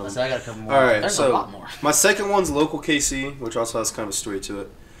keep going. I got a couple more. All right, There's a so lot more. my second one's local KC, which also has kind of a story to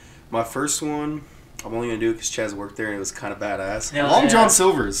it. My first one, I'm only going to do it because Chaz worked there and it was kind of badass. Hell Long yeah. John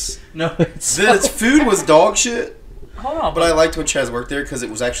Silver's. No, it's Its food was dog shit, Hold on, but I liked when Chaz worked there because it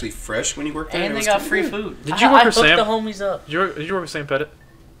was actually fresh when he worked there. and it they was got kinda free good. food. Did you work I with hooked Sam? the homies up. Did you work with Sam Pettit?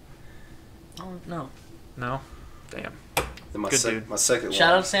 Oh, no. No. Damn. Then my, Good dude. my second Shout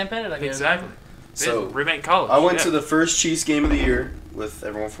out one. to Sam Pettit, I guess. Exactly. So roommate in college. I went yeah. to the first Chiefs game of the year with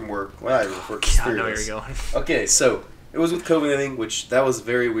everyone from work. Well, I work for I know where you're going. Okay, so it was with COVID and everything, which that was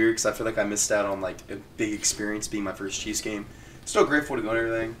very weird because I feel like I missed out on like a big experience being my first Chiefs game. Still grateful to go and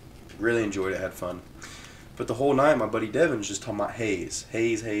everything. Really enjoyed it, had fun. But the whole night, my buddy Devin was just talking about Hayes.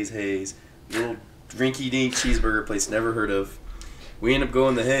 Little rinky-dink cheeseburger place never heard of. We end up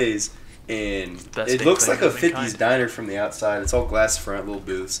going to Hayes, and Best it damn looks thing like a of 50s mankind. diner from the outside. It's all glass front, little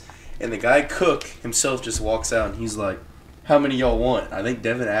booths. And the guy cook himself just walks out, and he's like, how many y'all want? I think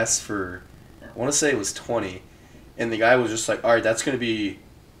Devin asked for, I want to say it was 20. And the guy was just like, all right, that's going to be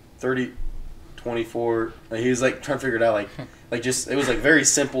 30, 24. Like, he was like trying to figure it out. Like just, it was like very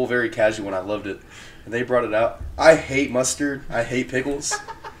simple, very casual, and I loved it. And they brought it out. I hate mustard. I hate pickles.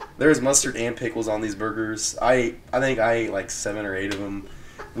 There's mustard and pickles on these burgers. I think I ate like 7 or 8 of them.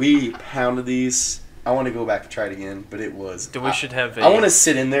 We pounded these. I want to go back and try it again, but it was. We should have a. I want to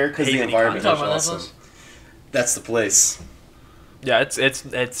sit in there because hate the any environment You was talking about that awesome. place? That's the place. Yeah,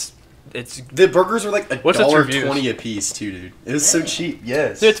 it's. The burgers are like What's its reviews? $1.20 a piece too, dude. It was so cheap.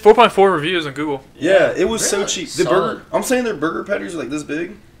 Yes. Dude, it's 4.4 reviews on Google. Yeah, it was so Really? cheap. The Solid. burger. I'm saying their burger patties are like this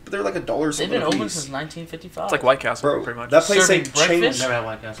big, but they're like $1 They've something been a open piece. since 1955. It's like White Castle, Bro, pretty much. that place Serving ain't breakfast? changed. Never had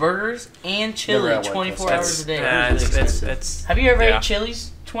White Castle. burgers and chili Never had White 24 Castle. hours a day. Yeah, it's Have you ever yeah. ate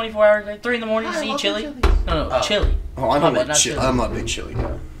Chili's 24 hours a day? 3 in the morning to eat chili? No, Oh. chili. Oh, I'm Oh, not but a not chili. I'm not a big chili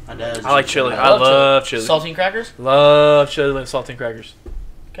guy. My dad's I like chili. I love love chili. Saltine crackers? Love chili and saltine crackers.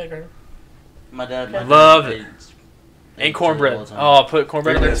 Okay, great. My dad. I love it. ate And chili cornbread. all the time. Oh, put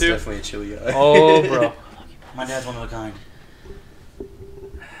cornbread in there That's too. definitely a chili guy. Oh, bro. My dad's one of a kind.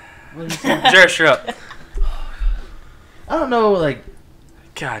 Jerris, you're up. I don't know, like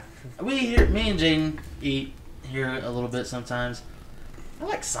God. me and Jaden eat here a little bit sometimes. I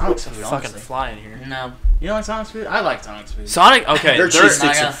like Sonic's food, Fucking honestly. flying here. No. You don't like Sonic's food? I like Sonic's food. Sonic, okay. Their they're- cheese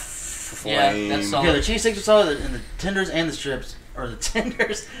sticks I are got- flame. Yeah, that's solid. Yeah, the cheese sticks are solid, and the tenders and the strips, or the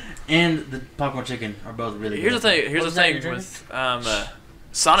tenders and the popcorn chicken are both really Here's the good. thing. Here's What the is that thing you're with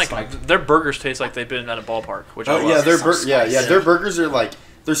Sonic. Spiked. Their burgers taste like they've been at a ballpark, which I Oh love. yeah, their So spicy. their burgers are like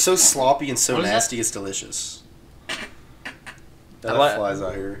they're so sloppy and so What is that? nasty. It's delicious. That I like- flies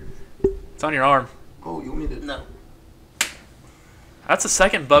out here. It's on your arm. Oh, you want me to? No. That's the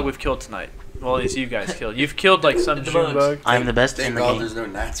second bug we've killed tonight. Well, at least you guys killed. You've killed like some The June bugs. bug. I'm the best Thank in the God game. there's no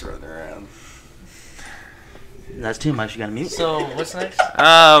gnats running around. That's too much. You gotta mute. So, what's next?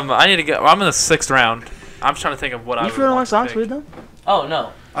 I need to go. I'm in the 6th round. I'm trying to think of what I You would feel like want to Sonic's pick. food though? Oh,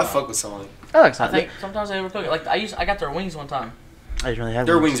 no. I fuck with Sonic. I like I Sonic. think sometimes they overcook it. Like, I got their wings one time. I didn't really have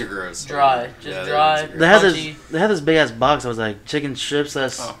Their wings. wings are gross. Dry. Just Yeah, their dry. wings are They had Crunchy. this big ass box that was like chicken strips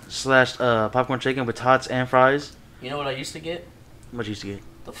Oh. slash popcorn chicken with tots and fries. You know what I used to get? What you used to get?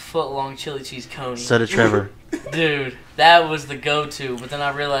 The foot-long chili cheese coney. So did Trevor. Dude, that was the go-to. But then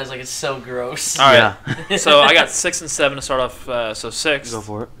I realized, like, it's so gross. All right. Yeah. So I got 6 and 7 to start off. So 6. Go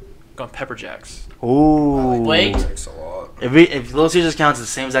for it. Going Pepper Jacks. Ooh. Wait. Thanks a lot. If Little Caesars counts, it's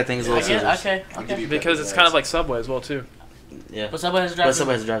the same exact thing as Yeah, Little I get, Caesars. okay, I'll give okay. you Because it's kind of like Subway as well too. Yeah. But Subway has a But drive-thru.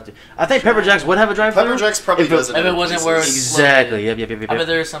 Subway has a drive-thru. I think Pepper Jacks would have a drive-thru. Pepper Jacks probably If it- doesn't. if it wasn't where it's- Exactly. Yep. I bet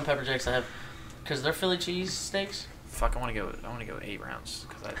there is some pepper jacks that have, because they're Philly cheese steaks. Fuck, I want to go 8 rounds.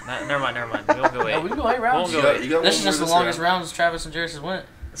 Never mind. We won't go 8. Yeah, we can go 8 We rounds. won't go 8. You got This one is more just the this longest round. rounds Travis and Jerris has went.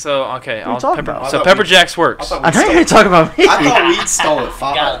 So okay, What are you talking about? I So thought Pepper we- Jacks works. I thought I know you're talking about me. I thought we'd stole it.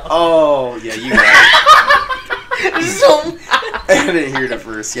 Five. Got it. Oh yeah, you got it. I didn't hear it at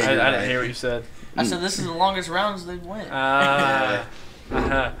first. Yeah, I you're didn't right. hear what you said. I said this is the longest rounds they've went. Uh,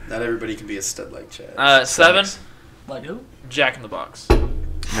 Not everybody can be a stud like Chad. 7. Like who? Jack in the Box.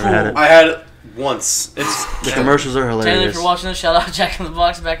 Never had it. I had it once. It's The commercials are Taylor, if hilarious. you're watching this, shout out Jack in the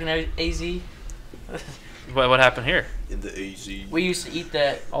Box back in AZ. what happened here? In the AZ. We used to eat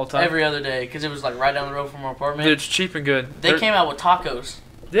that All the time. every other day because it was like right down the road from our apartment. Dude, it's cheap and good. They came out with tacos.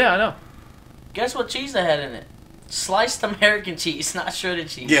 Yeah, I know. Guess what cheese they had in it? Sliced American cheese, not shredded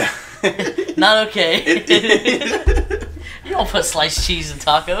cheese. Yeah. Not okay. It- You don't put sliced cheese in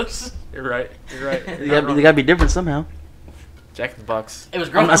tacos. You're right. They gotta be different somehow. Jack in the Box. It was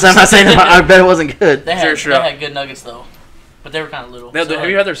I'm gross. not saying I bet it wasn't good. They had, Sure. they had good nuggets though, but they were kind of little. Now, So, have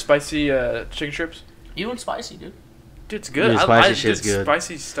you had their spicy chicken strips? you and spicy, dude. Dude, it's good. Dude, spicy shit's good.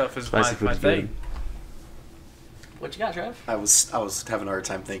 Spicy stuff is Spicy my food's thing. good. What you got, Trev? I was having a hard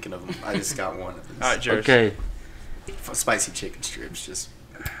time thinking of them. I just got one. Of All right, Jerris. Okay. Spicy chicken strips just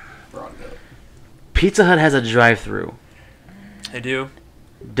brought it up. Pizza Hut has a drive-thru. They do.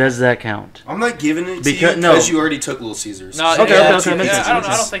 Does that count? I'm not giving it to Because- you no. because you already took Little Caesars. No, Okay, yeah, okay, makes sense, I makes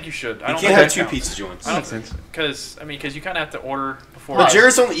don't sense. think you should. You I don't can't think have that two counts. pizza joints. I don't Makes sense. because you kind of have to order before. But Right.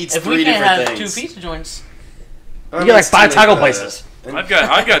 Jerris only eats If three we can't different have things. two pizza joints, I You get like it's 5 too taco late for places. that.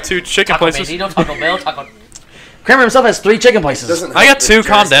 I've got 2 chicken Taco places. Bandito, Taco Bell, Taco. Kramer himself has 3 chicken places. Doesn't I got help 2, that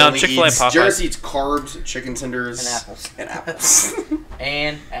calm Jerris down, only Chick-fil-A and eats- Popeyes. Jerris eats carbs, chicken tenders, And apples. And apples.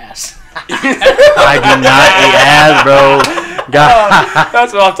 And ass. I do not eat ass, bro. God.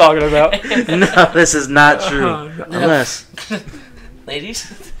 That's what I'm talking about. No, this is not true. Unless. Ladies.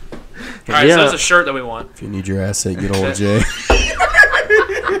 All right, Yeah. so there's a shirt that we want. If you need your ass ate, get old Jay.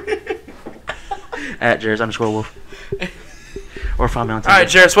 At Jerris_Wolf. Or find me on All right,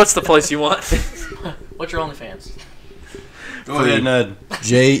 Tinder. Jerris, what's the place you want? What's your OnlyFans? Go ahead, Ned.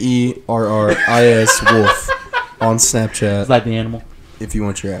 JERRIS Wolf on Snapchat It's like the animal. if you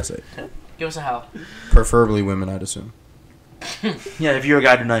want your ass ate. Give us a how. Preferably women, I'd assume. Yeah, if you're a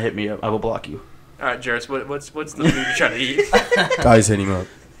guy, do not hit me up. I will block you. All right, Jerris, what's the food you're trying to eat? Guys, hit him up.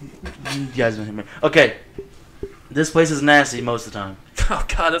 You guys don't hit me. Okay. This place is nasty most of the time. Oh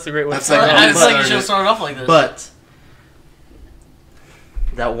God, that's a great way. That's to like- start. I feel like you started should have it. started off like this. But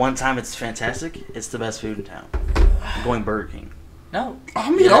that one time it's fantastic, it's the best food in town. I'm going Burger King. no.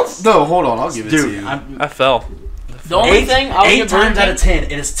 I mean, Yes. no, hold on, I'll give it to Dude, you. I'm I fell. The only thing I would 8 give Burger times out King- of 10,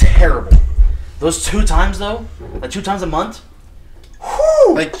 it is terrible. Those 2 times though, like 2 times a month,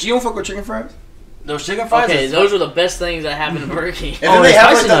 whew, Like, you don't fuck with chicken fries? those chicken fries. Okay, is- those are the best things that happen to Burger King. And Oh, then they and have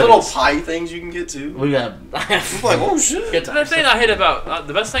like spicy the little nuggets. pie things you can get too. we got. I'm like, oh shit. Good The times. thing I hate about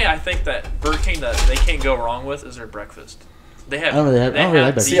the best thing I think that Burger King that they can't go wrong with is their breakfast. They have. I don't really have- I don't really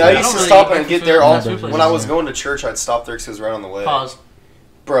like the- See, Yeah, I I used don't to really stop eat and get breakfast there food all at food when places. I was going to church. I'd stop there because it was right on the way. Pause.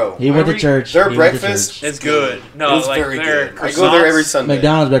 Bro, He went to Whenever church. their he went to breakfast church. It's good. No, it was like very their good. I go there every croissants- Sunday.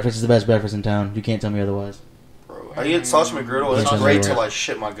 McDonald's breakfast is the best breakfast in town. You can't tell me otherwise. Bro, I get sausage McGriddle. It's Yeah. great till I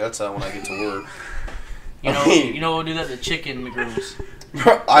shit my guts out when I get to work. You know, I mean- you know what will do that? The chicken McGriddles.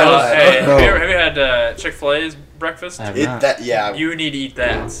 I don't Hey, know. have you had Chick-fil-A's breakfast? I have not. Yeah, You need to eat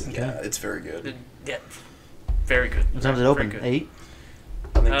that. yeah, it's very good. Yeah, very good. What time is it Very open? good. 8?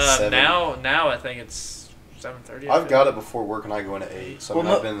 I think 7. Now I think it's 7:30. I've got it before work and I go in at 8, so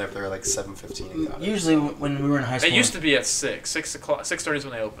Well, I've been there for like 7:15 and got it. Usually when we were in high school. It used to be at 6 o'clock. 6:30 is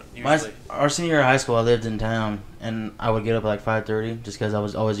when they open. Usually. Our senior year of high school, I lived in town, and I would get up at like 5:30 just because I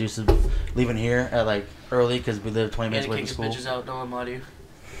was always used to leaving here at like early because we lived 20 minutes Yeah, away kick from the school. bitches out. Don't let 'em lie to you.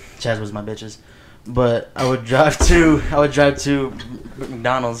 Chaz was my bitches, but I would drive to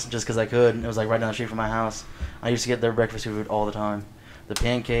McDonald's just because I could. It was like right down the street from my house. I used to get their breakfast food all the time. The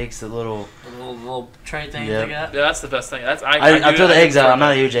pancakes, the little. The little tray thing Yep. they got. Yeah, that's the best thing. That's I do throw that. the eggs out. I'm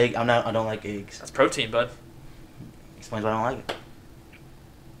not a huge egg. I don't like eggs. That's protein, bud. Explains why I don't like it.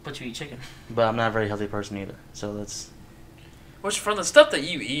 But you eat chicken. But I'm not a very healthy person either. So that's. Which from the stuff that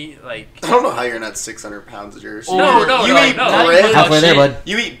you eat, like I don't know how you're not 600 pounds of yours. No, you eat no, bread. Halfway there, bud.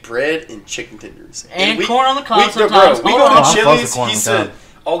 You eat bread and chicken tenders. And corn on the cob we sometimes. go Hold on. to I'm Chili's. fucking corn He on the said, cob.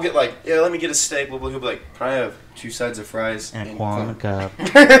 "I'll get like, yeah, let me get a steak." Blah blah. He'll be like, "Can I have 2 sides of fries And corn on the cob.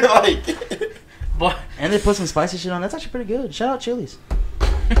 like, Boy. And they put some spicy shit on. That's actually pretty good. Shout out Chili's.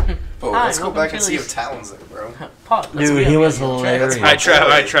 oh, Hi, let's go welcome back to and see if Chili's. Talon's there, bro. Pop. Dude, he was hilarious. all right, Trav. All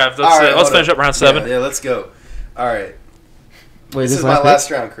right, Trav. Let's hold finish up round 7. Yeah, let's go. All right, Wait, this is last my pick?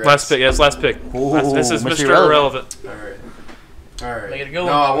 last round, correct? Last pick. Yes, last pick. Ooh, This is Mr. Mr. Irrelevant. Irrelevant. All right. Make it a good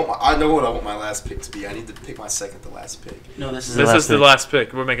No, one. I know what I want my last pick to be. I need to pick my second to last pick. No, this is This the last is the pick. last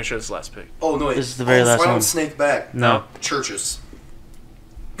pick. We're making sure it's the last pick. Oh no, wait. This is the very last why one. don't snake back? No. Churches.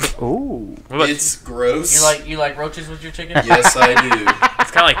 Ooh. What about It's gross. You like roaches with your chicken? Yes, I do.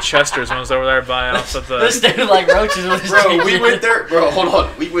 It's kind of like Chester's when I was over there buying off of This the. dude like roaches with his Bro, chicken. we went there. Bro, hold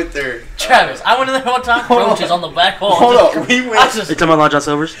on. We went there. Travis, I went in there one time. Hold on. Roaches on the back wall. Hold on. We I went. just, You talking about Long John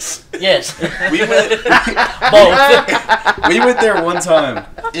Silver's? yes. We went. Both. We went there one time,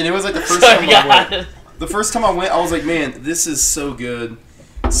 and it was like the first time I went. The first time I went, I was like, man, this is so good.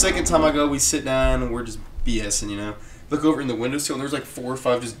 Second time I go, we sit down and we're just BSing, you know. Look over in the windowsill, and there's like 4 or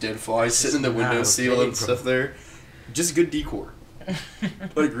 5 just dead flies sitting in the windowsill okay, and stuff there. Just good decor.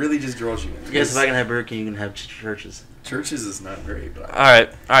 Like, really just draws you in. Yes, if I can have Burger King, you can have Churches. Churches is not great, but All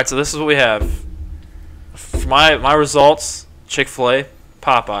right. So this is what we have. For my results: Chick-fil-A,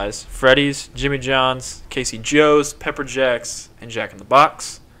 Popeyes, Freddy's, Jimmy John's, Casey Joe's, Pepper Jack's, and Jack in the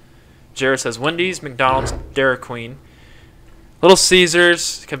Box. Jerris has Wendy's, McDonald's, Dairy Queen, Little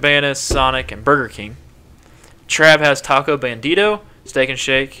Caesars, Cabanas, Sonic, and Burger King. Trav has Taco Bandito, Steak and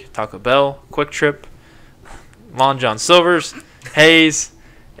Shake, Taco Bell, Quick Trip, Long John Silver's, Hayes,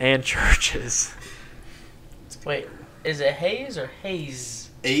 and Churches. Wait, is it Hayes or Hayes?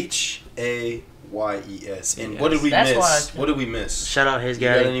 Hayes. And Yes. what did we That's miss? why What did we miss? Shout out his You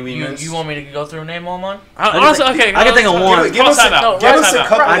got guy. any we missed? You want me to go through and name all mine? Honestly, okay. I can think of one. Give us Time out. give us a Time out.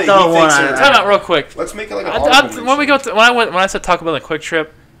 couple I that thought he one thinks I- are- Time out real quick. Let's make it like an When we go to, when I said Taco Bell and Quick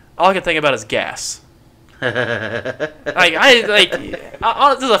Trip, all I can think about is gas. There's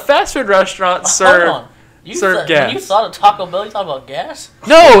a fast food restaurant serve. Hold on. You serve thought, gas. When you thought of Taco Bell, you thought about gas?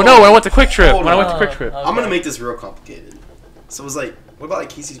 No, when I went to Quick Trip. Hold When I on. went to Quick Trip. Okay. I'm gonna make this real complicated. So it was like, what about like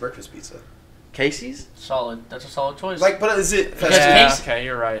Casey's breakfast pizza? Casey's? Solid. That's a solid choice. Like, but is it? Because Yeah, Casey- okay,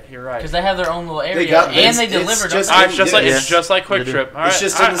 you're right. Because they have their own little area, They got- and they it's deliver. just- don't All they? right, it's Yeah. just like Quick They do. Trip. All It's right,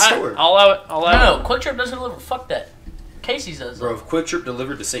 just all in the right, store. I'll allow it. I'll allow No, it. Quick Trip doesn't deliver. Fuck that. Casey's does. Bro, Though. if Quick Trip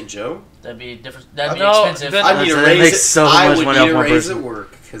delivered to St. Joe, That'd be different. That'd be No, expensive. then- I need So a that raise. makes so I much would money need off a one raise person. at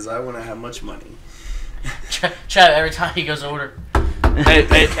work because I want to have much money. Chad, every time he goes to order. Hey,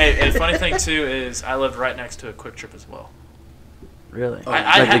 the funny thing too is I lived right next to a Quick Trip as well. Really? Oh, I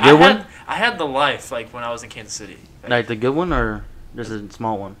like the had- good I had- one? I had the life like when I was in Kansas City. Like the good one or just a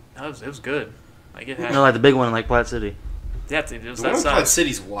small one? It was good. Like it had. No, like the big one in like Platte City. Yeah, it was The that one in Platte size.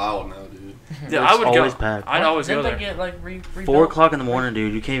 City's wild now, dude. Yeah, I It's would always go. packed. I'd always go Didn't there. they get like rebuilt? 4 o'clock in the morning,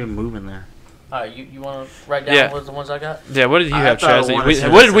 dude. You can't even move in there. All right, you want to write down Yeah. what the ones I got? Yeah, what did you I have, thought I Chaz? wanted We- to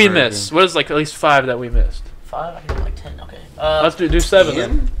What did we send us miss? to What is like at least 5 that we missed? 5. I got like 10. Okay. Let's do 7 then.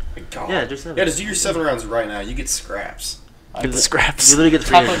 Ian? My God. Yeah, just 7. Yeah, just do your 7 rounds right now. You get scraps. Get the scraps. You literally get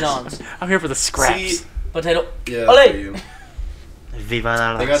 3 Taco inches. John's. I'm here for the scraps. See, Potato. yeah, Ole! for you. Viva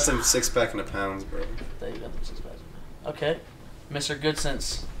la They got some 6-pack in the pounds, bro. There you go. Okay. Mr. Good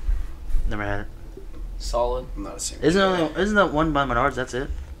Sense. Never had it. Solid. I'm not a single. Isn't that one by Menards? That's it.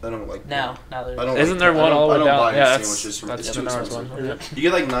 I don't like. Now there I don't Isn't like there that. one I don't- all the way I don't down? buy Yeah, sandwiches from. that's It's too Menards expensive. one. You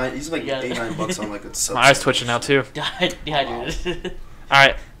get like 9. It's like Yeah. 8-9 bucks on like a sub. My eyes twitching now too. Dehydrated. All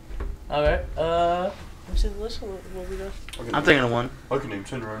right. All right. Let me see the list. What we got? I'm thinking of one. I can name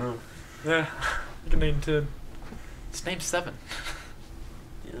 10 right now. Yeah. I can name 10. It's name 7.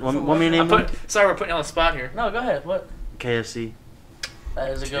 Want me to name one? Sorry, we're putting you on the spot here. No, go ahead. What? KFC.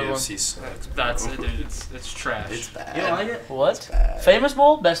 That is a good one. KFC sucks. That's it, dude. It's trash. It's bad. You don't like it? What? It's bad. Famous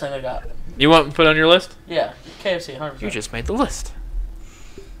Bowl? Best thing they got. You want to put it on your list? Yeah, KFC, 100%. You just made the list.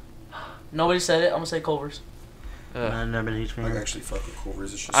 Nobody said it. I'm gonna say Culver's. I've never been a huge I fan. actually fuck with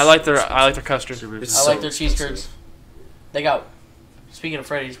Culver's. It's just I like so their expensive. custard. It's I so like their cheese expensive. curds. They got. Speaking of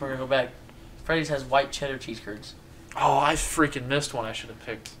Freddy's, we're gonna go back. Freddy's has white cheddar cheese curds. Oh, I freaking missed one I should have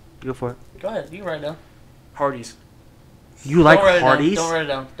picked. Go for it. Go ahead, you can write it down. Hardee's. You like Don't write it down. Hardee's? Don't write it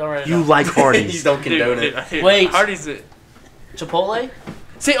down. Don't write it You down. like He's Hardee's? don't condone it. Dude, Wait. Hardee's. Chipotle?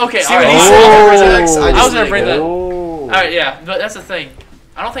 See, okay, See all what right. he Oh. said? I was gonna bring that. Oh. All right, yeah, but that's the thing.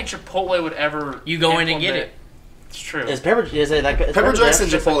 I don't think Chipotle would ever. You go in and get implement- it. It's true. Is Pepper? Is it like is Pepper Jacks and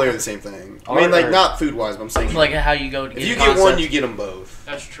just Chipotle are the same thing. I Or- mean, like, or- not food-wise, but I'm saying... Like how you go to get if you it. get one, Concept. you get them both.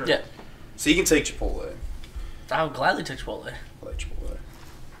 That's true. Yeah. So you can take Chipotle. I would gladly take Chipotle. I like Chipotle.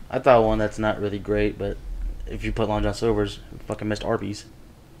 I thought one that's not really great, but if you put Long John Silver's, fucking missed Arby's.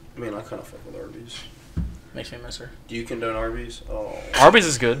 I mean, I kind of fuck with Arby's. Makes me miss her. Do you condone Arby's? Oh. Arby's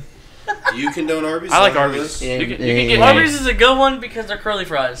is good. Do you condone Arby's? I like Is that what it Arby's. is? Yeah, You can yeah, get yeah. Arby's is a good one because they're curly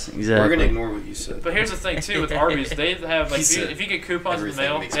fries. Exactly. We're gonna ignore what you said. But here's the thing too with Arby's, they have like He said if you get coupons in the everything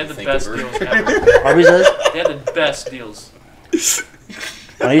mail, makes they have me the think best of her. deals ever. Arby's does? They have the best deals.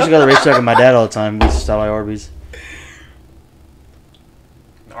 When I used to go to the racetrack with my dad all the time, we used to stop by Arby's.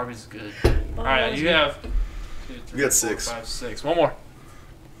 Arby's is good. All right, you have. 2, 3, We got 4, 6. 5, 6. One more.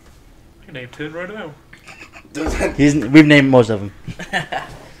 I can name 10 right now. We've named most of them.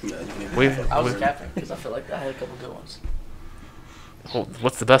 We've. I was capping because I feel like I had a couple good ones. Oh,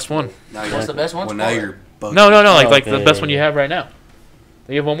 what's the best one? Now What's the best one? Well, now you're bugging. No, like Okay. the best one you have right now.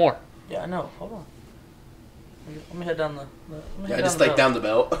 You have one more. Yeah, I know. Hold on. Let me head down the. Yeah, just like down the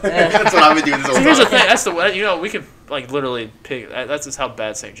belt. Yeah. That's what I've been doing this whole See, time. here's the thing. That's the we could like literally pick. That's just how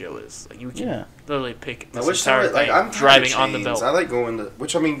bad St. Joe is. Like you can Yeah. literally pick I this wish entire there were, like, thing I'm tired of driving on the chains. belt. I like going to,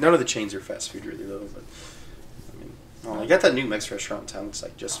 which I mean, none of the chains are fast food really though. But I mean, you got that new Mex restaurant in town that's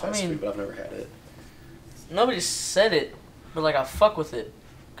like just fast food, but I've never had it. Nobody said it, but like I fuck with it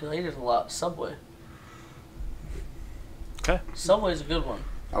because I eat it a lot. Subway. Okay. Subway's a good one.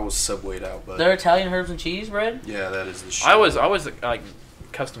 I was Subwayed out, but Their Italian herbs and cheese bread. yeah, that is the shit. I was like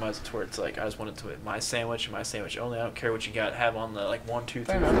customized it to where it's like I just wanted to my sandwich and my sandwich only. I don't care what you got. Have on the like 1, 2, 3.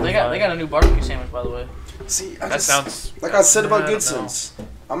 Fair 4, enough. They 5. got a new barbecue sandwich by the way. See, That sounds like I said about I don't Good know. Sense.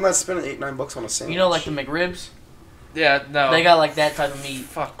 I'm not spending $8-9 on a sandwich. You know, like the McRibs. Yeah, no. They got like that type of meat.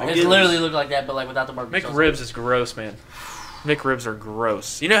 Fuck. I'm It getting- literally looked like that, but like without the barbecue. sauce. McRibs is gross, man. McRibs are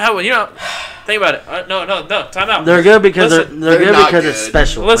gross. You know how think about it. No, time out. They're good because Listen, they're they're good not because it's good.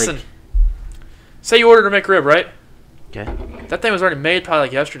 special. Listen. Like, Say you ordered a McRib, right? okay. That thing was already made probably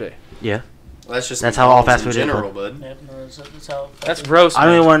like yesterday. Yeah. Well, that's just That's how all McDonald's fast in food is, general, bud. Yep, no, that's how. That's gross. I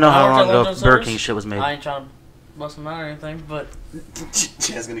don't even want to know how I don't long tell ago them those Burger servers. King shit was made. I ain't trying to bust them out or anything, but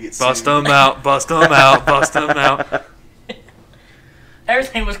Chaz gonna get Bust sued. them out. Bust them out. Bust them out.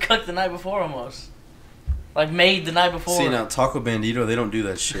 everything was cooked the night before almost. Like made the night before. See now, Taco Bandito, they don't do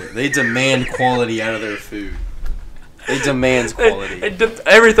that shit. They demand quality out of their food. They demand quality. They dip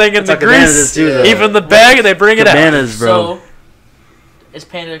everything in It's the like bananas grease, too, though. even the bag, and they bring it out. Bananas, bro. So, it's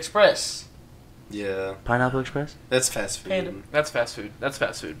Panda Express. Yeah, Pineapple Express? that's fast food. Panda. That's fast food. That's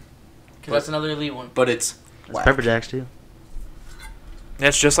fast food. Because that's another elite one. But it's It's whack. Pepper Jacks too.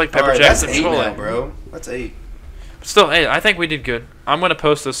 That's just like All pepper right, jacks that's and 8 now, Chipotle. bro. That's 8. Still, hey, I think we did good. I'm gonna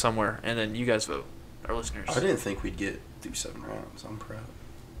post this somewhere, and then you guys vote, our listeners. I didn't think we'd get through 7 rounds. I'm proud.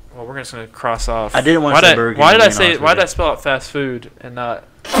 Well, we're just gonna cross off. I didn't want why to say did, Burger King, Why did I being say? honest Why with did I you. spell out fast food and not?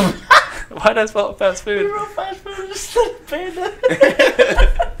 Why did I spell out fast We food? wrote fast food instead of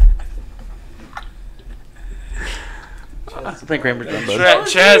Panda. I think Kramer's done, bud.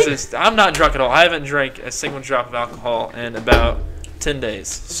 Chaz is. I'm not drunk at all. I haven't drank a single drop of alcohol in about 10 days.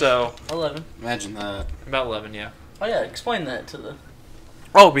 So 11. Imagine that. about 11, yeah. Oh yeah, explain that to the.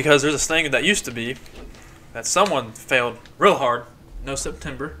 Oh, because there's this thing that used to be that someone failed real hard. No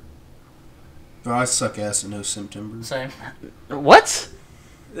September. Bro, I suck ass at no September. Same. What?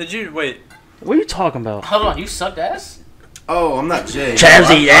 Did you wait? What are you talking about? Hold on, you sucked ass? Oh, I'm not Jay.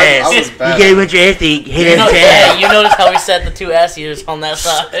 Chazzy I ass. was You bad. gave what you think. Hit You it, know, Chaz. yeah, you notice how we set the two ass eaters on that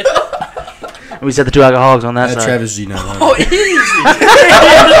side. We set the two alcoholics on that side. Travis G now. Oh, easy.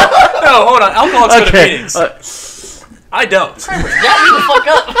 No, hold on. Alcoholics go to Okay. meetings. I don't. Yeah, you the fuck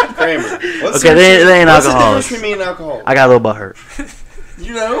up. Kramer. What's Okay, they ain't what's the alcoholics. difference between me and alcohol? I got a little butt hurt.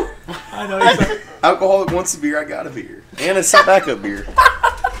 You know? I know. Alcoholic wants a beer, I got a beer. And it's a backup beer.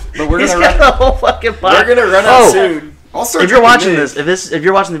 But we're He's gonna got run, a whole fucking we're pot. gonna run out Oh. soon. I'll start If you're drinking watching Nick. this, if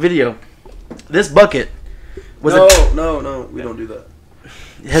you're watching the video, this bucket was No, we don't do that.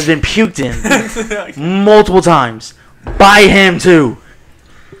 has been puked in multiple times by him too.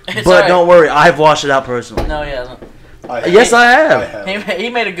 It's But alright. don't worry, I've washed it out personally. No, he hasn't. Yes, I have. He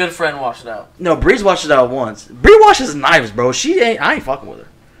made a good friend wash it out. No, Bree's washed it out once. Bree washes knives, bro. I ain't fucking with her.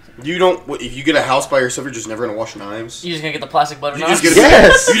 You don't. If you get a house by yourself, you're just never gonna wash knives. You just gonna get the plastic butter You knives? just get.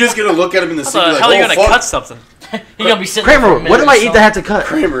 Yes. You just gonna look at him in the sink. How the Like, hell are you oh, gonna fuck. cut something? He gonna be sitting there Kramer, for a what did I minute eat or that had to cut?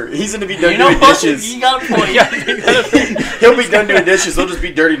 Kramer, he's gonna be done You know doing what? dishes. You got a point. He'll be done doing dishes. They'll just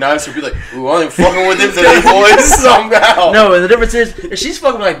be dirty knives. He'll be like, "Ooh, I ain't fucking with him today, boys." Somehow. No, and the difference is she's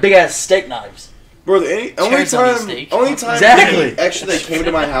fucking with like big ass steak knives. Bro, the only Cherries on these time steak. Exactly. actually they came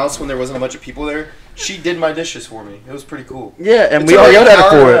to my house when there wasn't a bunch of people there, she did my dishes for me. It was pretty cool. Yeah, and It's we all like yelled an at her hour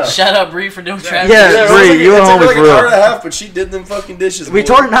for and a it. half. Shout out Bree for doing trash. Yeah, it was Bree, like, you it were took homie like for an hour real. and a half, but she did them fucking dishes. We boy.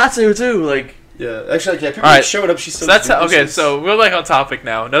 told her not to too. Like, Yeah, actually, yeah, people Alright, showed up. She So still that's did okay. dishes. So we're like on topic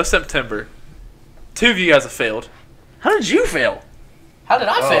now. No September. 2 of you guys have failed. how did you fail? How did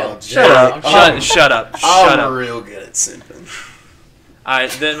I fail? Shut up. Shut up. Shut I'm up. real good at simping. All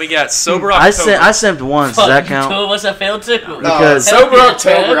right, then we got sober I October. simped once. Fuck, Does that Two count? of us have failed too. No, Because- sober Hell yeah,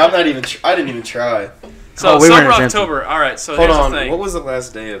 October. man. I'm not even. I didn't even try. So we weren't sober exempted. October. All right. So Hold here's on. the thing. What was the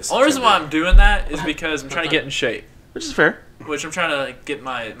last day of? The only reason why I'm doing that is because I'm trying to get in shape. Which is fair. Which I'm trying to like, get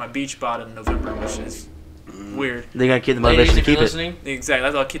my beach bod in November, which is weird. They gotta keep the Ladies, motivation to if you're keep it. listening,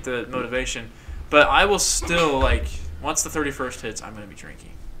 Exactly. That'll keep the motivation. But I will still like once the 31st hits, I'm gonna be drinking.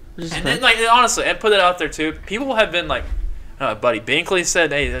 Which is And fair. then, like, honestly, and put it out there too. People have been like, buddy Binkley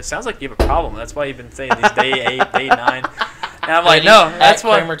said, "Hey, that sounds like you have a problem. That's why you've been saying these day 8, day 9." And I'm like, ladies, no, that's at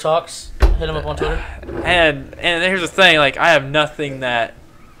why. Kramer Talks. Hit him up on Twitter. And here's the thing, like, I have nothing that,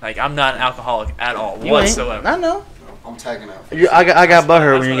 like, I'm not an alcoholic at all You ain't. whatsoever. I know. I'm tagging out. I got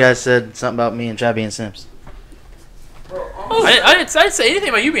butthurt when that's you what guys said something about me and Chad being simps. I didn't say anything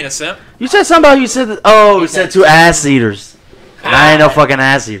about you being a simp. You said something about you said that. Oh, you said two ass eaters. And I ain't no fucking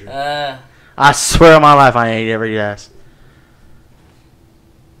ass eater. I swear on my life I ain't ever eat ass.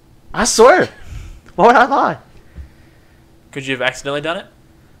 I swear. Why would I lie? Could you have accidentally done it?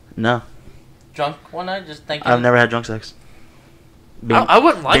 No, Drunk one night, just thinking. I've never had drunk sex. I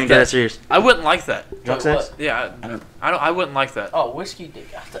wouldn't like being dead that. serious. I wouldn't like that. Drunk Wait, sex? what? Yeah, I don't- I wouldn't like that. Oh, whiskey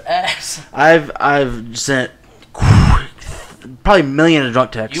dick out the ass. I've sent probably millions of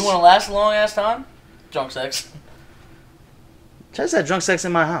drunk texts. You want to last a long ass time? Drunk sex. Chad had drunk sex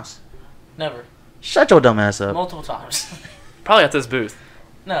in my house. Never. Shut your dumb ass up. Multiple times. Probably at this booth.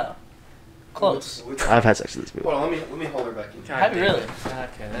 No. Close. I've had sex with this people. Hold on, let me hold her back in. Have you really?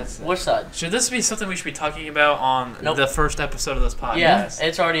 Okay, that's. Which side? Should this be something we should be talking about on Nope. the first episode of this podcast? Yeah,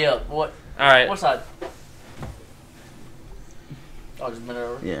 it's already up. What? All right. What side? Oh, just a minute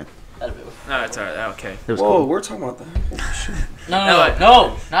over. Yeah. That'd be. No, it's all right. Okay. It was Whoa, cool. we're talking about that. Holy shit.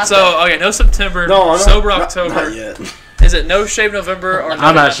 No, not So that. okay, no September. No, sober not, October. Not yet. Is it no shave November or? No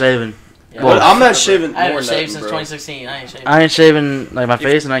I'm not shaving. Yeah. Well, I'm not shaving I more haven't than shaved that, since bro. 2016. I ain't shaved. I ain't shaving like my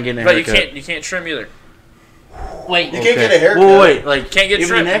face and I ain't getting a But you haircut. can't trim either. Wait. You can't get a haircut. Well, wait, like Can't get even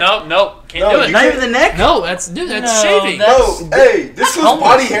trimmed. the neck? Nope. Can't No, do it. you Not can't- even the neck. No, that's No, shaving. that's- No, hey, this was homeless.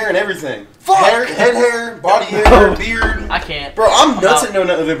 body hair and everything. Fuck. Hair, head hair, body hair, No. beard. I can't. Bro, I'm nuts out. at No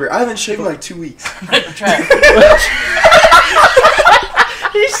Nut November. I haven't shaved in like 2 weeks. Trap.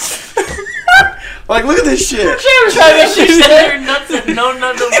 Like, look at this shit. She said you're nuts and no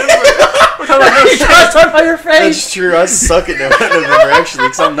nut November. We're talking about no shots on by your face. That's true. I suck at No Nut November, actually,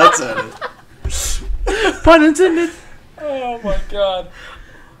 because I'm nuts at it. Pun intended. Oh my god.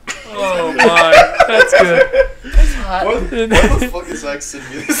 Oh my. That's good. What the fuck is I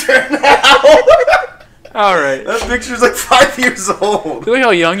sending you this right now? All right. That picture's like 5 years old. Look how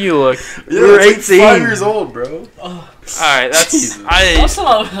young you look. Yeah, We're it's like 18. 5 years old, bro. All right. That's Jesus. What's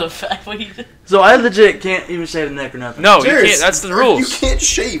up with the fact what you did? So I legit can't even shave the neck or nothing. no. You Jerris, can't. That's the You rules. can't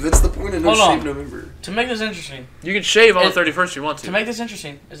shave. That's the point of No Hold on. Shave November. To make this interesting, You can shave on the It- 31st if you want to to. make this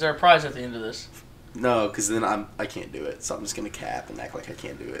interesting, is there a prize at the end of this? No, because then I can't do it. So I'm just gonna cap and act like I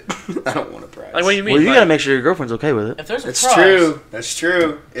can't do it. I don't want a prize. Like what do you mean? Well, you Like- gotta make sure your girlfriend's okay with it. If there's a That's prize, true. That's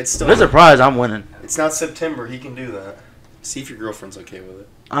true. It's If still. there's a prize, I'm winning. It's not September. He can do that. See if your girlfriend's okay with it.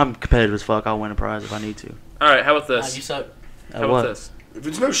 I'm competitive as fuck. I'll win a prize if I need to. All right. How about you this? suck. How about What? this? If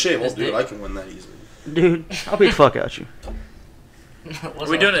it's no shave, I'll This do it. dick. I can win that easily. Dude, I'll beat the fuck out you. What's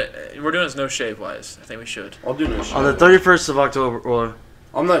We're up? doing it. We're doing this no shave wise. I think we should. I'll do no shave. On the 31st of October, or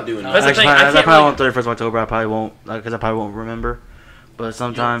I'm not doing No. that. That's the actually, thing, I I can't probably really- won't 31st of October. I probably won't, because I probably won't remember. But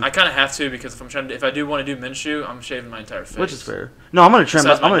sometime, I kind of have to because if I'm trying to, if I do want to do men's shoe, I'm shaving my entire face. which is fair. No, I'm gonna trim.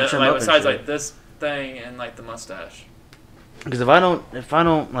 Besides I'm my gonna no- trim like, up and besides shit. like this thing and like the mustache. Because if I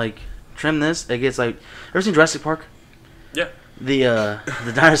don't like trim this, it gets like. Ever seen Jurassic Park? Yeah.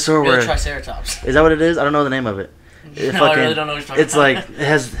 The dinosaur You're where the Triceratops. is that what it is? I don't know the name of it. It No, I really don't know what you're talking It's about. like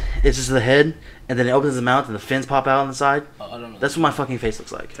it's just the head, and then it opens its mouth and the fins pop out on the side. Oh, I don't know. That's what my fucking face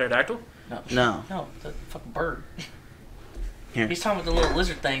looks like. Pterodactyl? No. No, the fucking bird. Here. He's talking about the little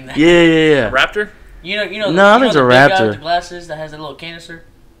lizard thing. That, Yeah. Raptor? You know. No, I you think know it's a the big guy raptor. with the glasses that has a little canister,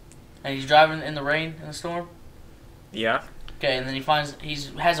 and he's driving in the rain in the storm. Yeah. Okay, and then he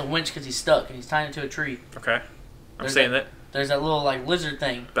has a winch because he's stuck and he's tying it to a tree. Okay. I'm There's saying that. There's that little like lizard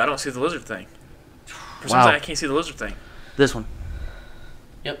thing. But I don't see the lizard thing. For some Wow. reason, I can't see the lizard thing. This one.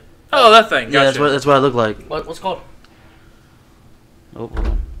 Oh, that thing. Yeah, Gotcha. that's what I look like. What's it called? Oh, hold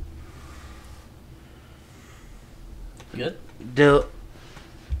on. Good. Dodo?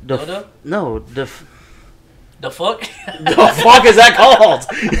 No, The fuck? the fuck is that called?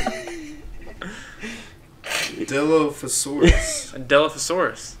 Dilophosaurus.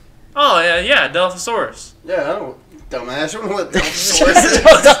 Dilophosaurus. Oh, yeah, Dilophosaurus. Yeah, I don't. Dumbass. I don't know what Dilophosaurus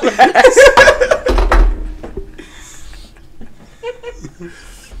is.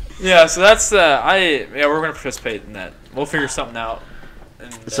 Yeah, so that's we're gonna participate in that. We'll figure something out.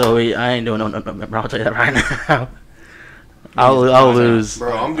 And, So I ain't doing no. I'll tell you that right now. I'll lose.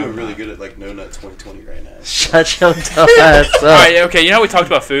 Bro, I'm doing really good at like No Nut 2020 right now. Shut your dumb ass up. all right, okay. You know how we talked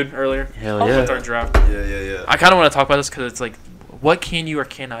about food earlier? Hell With yeah. our draft. Yeah. I kind of want to talk about this because it's like, what can you or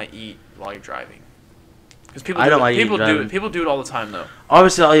cannot eat while you're driving? Because people, I don't like people eating do driving. it. People do it all the time though.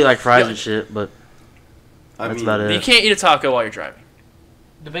 Obviously, I'll eat like fries Yeah. and shit, but I that's mean, about it. You can't eat a taco while you're driving.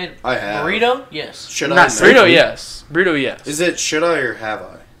 Debate. I have. Burrito? Yes. Should Not I? safely. Burrito, yes. Burrito, yes. Is it should I or have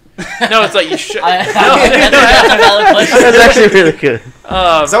I? No, it's like you should. That's a valid question. That's actually really good.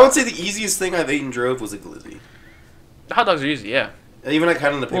 Because I would say the easiest thing I've eaten drove was a glizzy. Hot dogs are easy, yeah. And even like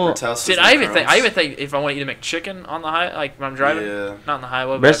had on the paper Well, towel. See, I even think if I want to eat a McChicken on the highway, like when I'm driving, Yeah. not on the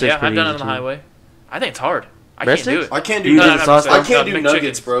highway, but Breast yeah, steak's I've done it pretty on easy, the too. highway. I think it's hard. I Breast can't do sticks? it. I can't You do get nuggets. the sauce I though? can't do McChicken.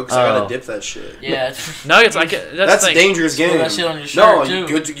 nuggets, bro, because I Oh. gotta dip that shit. Yeah. Nuggets, I can. That's the a thing. dangerous Spill game. that shit on your No, shirt,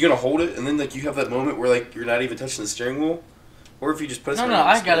 you're too. gonna hold it, and then like you have that moment where like you're not even touching the steering wheel, or if you just put. No,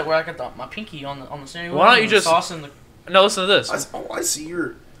 I got it where I got my pinky on the steering wheel. Why don't you and the just- sauce in the? No, listen to this. I see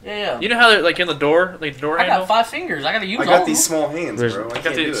your. Yeah. You know how they're like in the door, like the door I handle. got 5 fingers. I gotta use I all got these of small hands, There's- bro. I You can't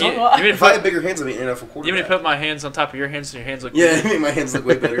got do to, it. So you, do I. you mean If I to had bigger hands, I'd be an NFL put, you quarterback. mean to put my hands on top of your hands so your hands look Yeah, weird? I mean my hands look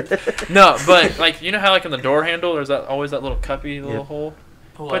way better. No, but like you know how like in the door handle there's that always that little cuppy little Yep. hole.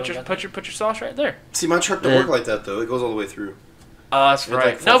 Oh, I Put don't your got put that. your put your sauce right there. See, my truck don't work like that though. It goes all the way through. Oh, that's It's like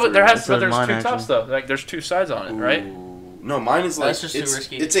right. full No, but there through. has So but there's mine, two actually. tops though. Like there's two sides on it, right? Ooh. No, mine is like That's just too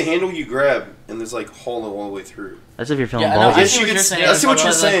risky. It's a handle you grab, and there's like hole all the way through. That's if you're feeling Yeah, I know. I ballsy. Yes, see you what can you're s- saying. I see what but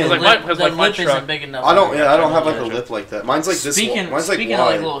you're the- saying. The Like lip, my- the like my lip truck. isn't big enough. I don't. Yeah, I don't have like Gotcha. a lip like that. Mine's like this. Speaking Mine's like speaking wide.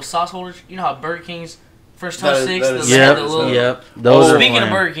 of like little sauce holders, you know how Burger King's French That toast is- sticks, that the, is- they have Yep, the little. yep. Those are Speaking of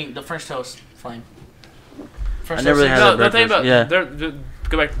flame. Burger King, the French toast flame. French I never toast had sticks. No, a the thing breakfast, about yeah.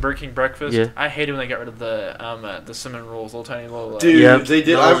 go back to Burger King breakfast. Yeah. I hated when they got rid of the cinnamon rolls, little tiny little. Dude, Yep, they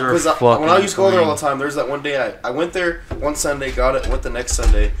did. those are Because when I fucking used to go there all the flame. time, there's that one day I went there one Sunday, got it, went the next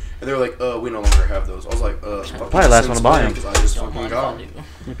Sunday, and they were like, we no longer have those. I was like, Probably last one to buy 'em. because I just Don't fucking mind if I got do. 'em.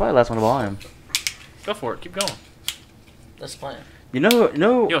 You're probably the last one to buy them. Go for it. Keep going. That's the plan. You know,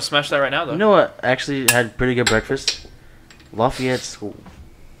 You don't smash that right now though. you know what actually had pretty good breakfast? Lafayette School.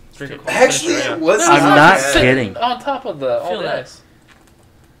 Actually, Finish it right it now. was I'm not not bad. kidding. On top of the all Feel the that. ice.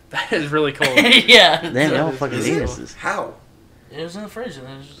 That is really cold. Yeah. Damn, y'all fucking Is it? geniuses. How? It was in the fridge and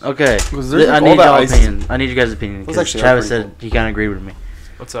it was just. Okay, Was there I all need that y'all's ice? opinion. I need you guys' opinion. It was Because actually Travis pretty said he kind of agreed with me.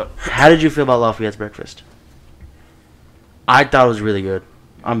 What's up? How did you feel about Lafayette's breakfast? I thought it was really good.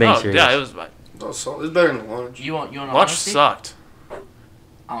 I'm being Oh serious. yeah, it was. It's better than lunch. You want Lunch honesty? sucked.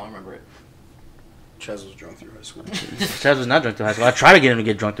 I don't remember it. Chaz was drunk through high school. Chaz was not drunk through high school. I tried to get him to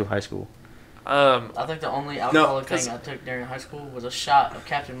get drunk through high school. I think the only alcoholic 'cause- thing I took during high school was a shot of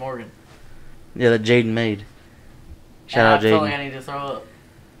Captain Morgan. Yeah, that Jaden made. Shout and out I felt like Jaden. I needed to throw up.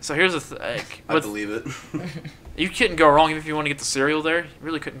 So here's the thing. I believe it. You couldn't go wrong if you want to get the cereal there. You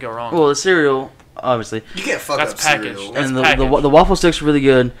really couldn't go wrong. Well, the cereal, obviously, You can't fuck That's up packaged. cereal. That's and the packaged. waffle sticks were really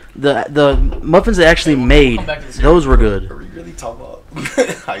good. The muffins they actually Okay, we'll made, come back to the cereal. those were good. Are we really talking about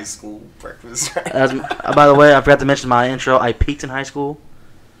high school breakfast? As, by the way, I forgot to mention my intro. I peaked in high school.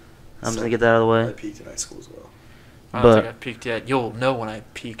 I'm just gonna get that out of the I way. peaked in high school as well. I don't but- think I peaked yet. You'll know when I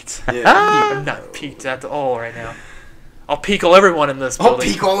peaked. Yeah. I'm not peaked at all right now. I'll peakle everyone in this I'll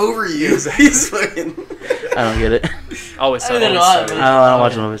building. peek all over you. He's fucking. I don't get it. Always I sunny. don't know. Always sunny. I don't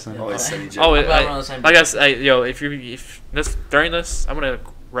watch movies. Always sunny, Jeff. Always, I'm glad we're on the same like I page. said, if this during this, I'm gonna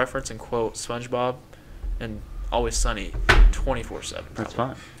reference and quote SpongeBob, and Always Sunny, 24/7. That's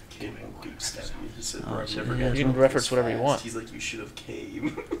fine. Oh, shit. You Yeah, can reference whatever you want. He's like, you should have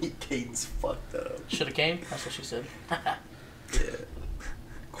came. Caden's fucked up. Should have came. That's what she said. Yeah.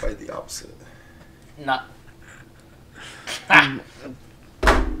 Quite the opposite. Not.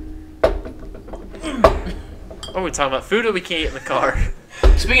 What are we talking about? Food that we can't eat in the car.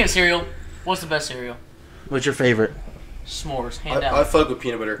 Speaking of cereal, what's the best cereal? What's your favorite? S'mores, hand I down. fuck with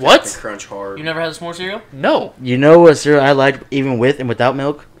peanut butter What? Captain Crunch hard. You never had a s'more cereal? No. You know what cereal I liked even with and without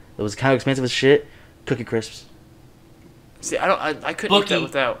milk? It was kind of expensive as shit. Cookie Crisps. See, I couldn't eat that Bookie.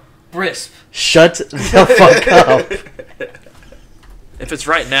 without. Brisp. Shut the fuck up. If it's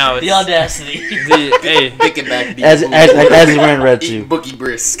right now, it's The audacity. hey, Picking back As he's wearing red eating too. Bookie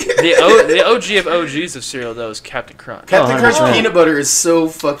Brisk. the OG of OGs of cereal though is Captain Crunch. Captain Oh, Crunch 100%. peanut butter is so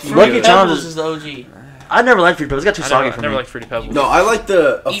fucking Lucky good. Charms Pebbles is the OG. I never liked Fruity Pebbles. It got too soggy I for never me. liked Fruity Pebbles. No, I like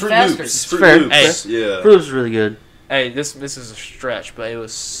the Eat Fruit faster. Loops. Fair. Fruit Loops. Yeah. Fruit Loops was really good. Hey, this is a stretch, but it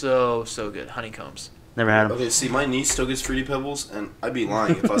was so good. Honeycombs. Never had them. Okay, see, my niece still gets Fruity Pebbles, and I'd be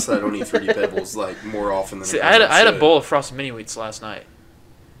lying if I said I don't eat Fruity Pebbles like more often than See, I I had a should. bowl of Frosted Mini Wheats last night,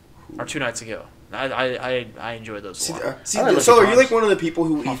 or 2 nights ago. I enjoyed those a See, lot. I like so Lucky are you like one of the people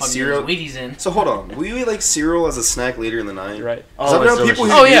who eat Motherfucker cereal? Wheaties in. So hold on, will you eat like cereal as a snack later in the night? You're right. I've known it's people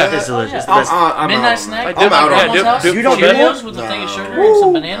delicious. who Oh, do yeah. that. It's delicious. Oh, The best- I'm Midnight out snack? on that. I'm out Yeah, on dip- that. dip- You don't do Cheerios that? with a thing of No. sugar and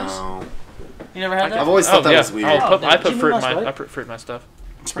some bananas? No. You never had that? I've always thought that was weird. I Oh, put did fruit you in move my I put fruit in my stuff.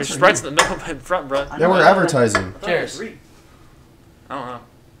 Sprite's Your for Sprite's you. in the middle in front, bro. Yeah, we're advertising. Cheers. I don't know.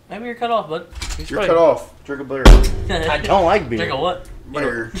 Maybe you're cut off, bud. You're cut off. Drink a beer. I don't like beer. Drink a what?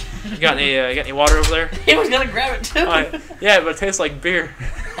 Beer. You got any water over there? He was gonna grab it too. Yeah, but it tastes like beer.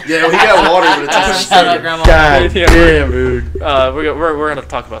 Yeah, we got water, but it's just Shout out, Grandma. God Yeah. damn, dude. We're gonna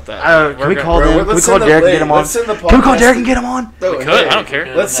talk about that. Can we We're call gonna- them? Can we let's call send the- Derek and hey, get him on? let's send the Can we call podcast Derek to- and get him on? No, We could. hey, I don't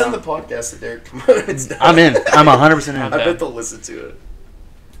care. Let's send No. the podcast to Derek. Come on, it's done. I'm in. I'm 100% in. I bet they'll listen to it.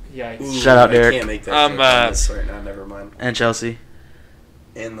 Yikes. Ooh, Shout out, I Derek. can't make that joke on this right now. Never mind. And Chelsea.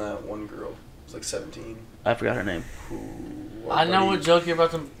 And that one girl was like 17. I forgot her name. I know what joke you're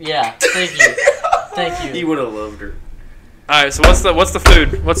about to. Yeah, thank you. Thank He you. would have loved her. All right. So what's the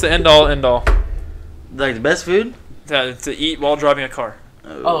food? What's the end all? Like the best food? To eat while driving a car.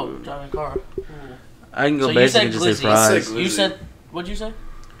 Oh, driving a car. Ooh. I can go So you basic said and just say glizzy. fries. Sick. You said. What'd you say?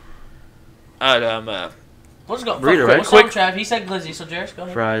 Let's go. Burrito, Fuck, right? What's Quick. up, Trav? He said glizzy, so Jerris, go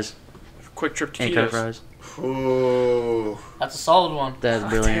ahead. Fries. Quick trip to Ain't cut Tito's. fries. Oh. That's a solid one. That's Oh,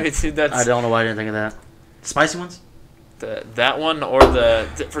 brilliant. dude, that's I don't know why I didn't think of that. Spicy ones? that one or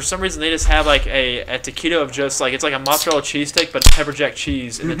for some reason they just have like a taquito of just like it's like a mozzarella cheese steak but pepper jack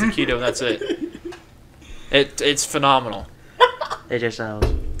cheese in the taquito and that's it. It's phenomenal. AJ Styles.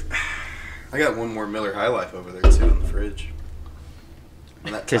 I got one more Miller High Life over there too in the fridge.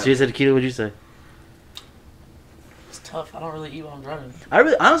 And that Because time- you said tequila, what'd you say? It's tough. I don't really eat while I'm driving. I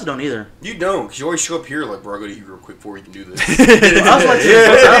honestly don't either. You don't, because you always show up here like, bro, I gotta eat real quick before we can do this. I also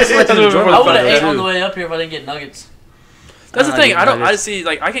like to enjoy I my would have food, ate on too. the way up here if I didn't get nuggets. That's the I thing. like I don't. I nuggets. see.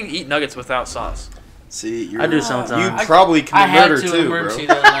 Like I can eat nuggets without sauce. See, you're, I do sometimes. You probably I commit had murder to too, emergency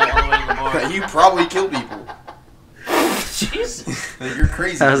bro. the other night on the way to the bar. You probably kill people. Jesus. You're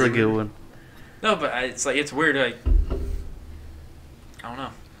crazy. That was a Kramer. good one. No, but it's like it's weird. Like I don't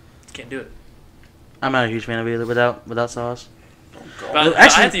know. Can't do it. I'm not a huge fan of either without sauce. Oh, But, God. but I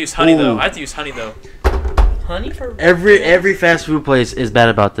actually- have to use honey though. ooh. I have to use honey though. Honey for Every fast food place is bad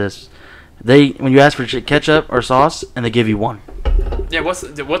about this. When you ask for ketchup or sauce and they give you one. Yeah. What's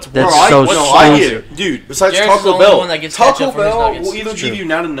That's Bro, so I stupid. get it. Dude, besides Jerris is the Taco only Bell, one that gets Taco ketchup for his Bell nuggets. will either It's give true. you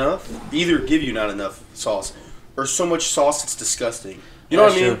not enough sauce, or so much sauce it's disgusting. You know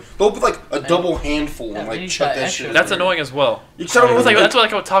That's what I mean? true. They'll put like a double handful Yeah, and then like you chuck got that extra. shit. That's in there. annoying as well. You tell them That's like what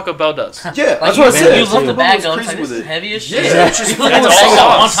that's what Taco Bell does. Yeah, Like that's you, what I said. you lift the Taco bag Bell up. was It's like, crazy this with is it. heavy as Yeah, shit. it's just You lift full the of bag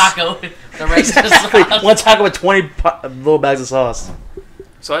up, one sauce. taco. The rest is sauce. One taco with 20 little bags of sauce.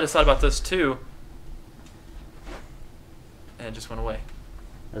 So I just thought about this too, and it just went away.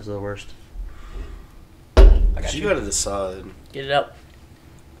 That's the worst. I got You you. gotta decide. Get it up.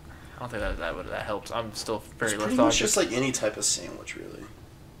 I don't think that helps. I'm still very It's pretty much lethargic. just like any type of sandwich, really.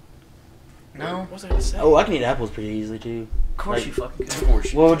 No. What was I gonna say? Oh, I can eat apples pretty easily too. Of course Like- you fucking Of can.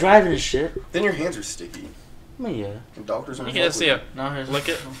 course. Well, driving is shit. Then your hands are sticky. I mean, yeah. And doctors You aren't. can just see it. No, here's Lick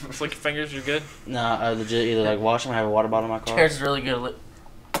it. Just lick your fingers. You're good. Nah, I legit either like wash them or have a water bottle in my car. Jerris is really good at it.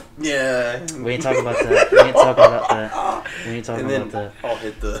 Yeah. We ain't talking about that. We ain't talking about that. We ain't talking And then about I'll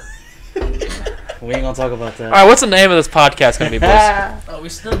hit the. that. We ain't gonna talk about that. All right. What's the name of this podcast gonna be, boys? Oh, we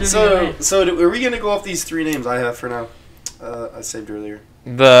still do So are we gonna go off these 3 names I have for now? I saved earlier.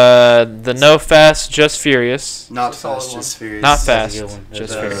 The No Fast, Just Furious. Not It's a solid fast, one. just furious. Not That's fast. a good one. Just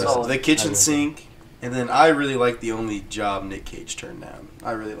That's furious. Solid. The kitchen I will. sink, and then I really like the only job Nick Cage turned down.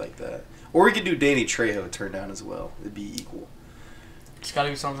 I really like that. Or we could do Danny Trejo turn down as well. It'd be equal. It's gotta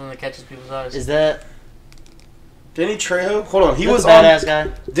be something that catches people's eyes. Is that Danny Trejo, hold on, he that's was a on. badass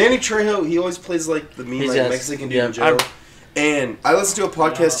guy? Danny Trejo, he always plays like the mean He's like just- Mexican dude yeah, in jail. And I listened to a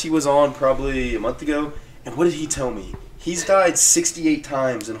podcast Yeah. he was on probably a month ago, And what did he tell me? He's died 68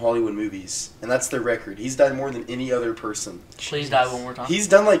 times in Hollywood movies, and that's their record. He's died more than any other person. Please die one more time. He's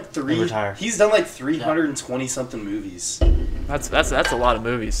done like retire. He's done like 320 something movies. That's a lot of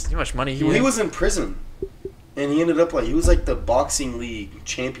movies. How much money He was in prison, and he ended up he was like the boxing league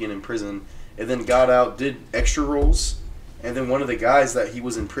champion in prison, and then got out, did extra roles, and then one of the guys that he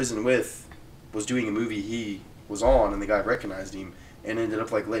was in prison with was doing a movie he was on, and the guy recognized him and ended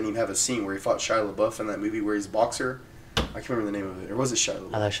up letting him have a scene where he fought Shia LaBeouf in that movie where he's a boxer. I can't remember the name of it. Or was it Shia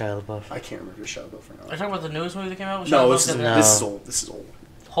LaBeouf? I like Shia LaBeouf. I can't remember if it's Shia LaBeouf or Are you not. talking about the newest movie that came out? With No, Shia this is LaBeouf? No. this is old. This is old.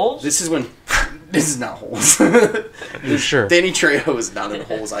 Holes? This is when this is not Holes. You sure? Danny Trejo is not in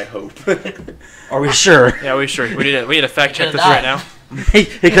Holes. I hope. Are we sure? Yeah, we sure. We need to fact check Could've this died. right now. He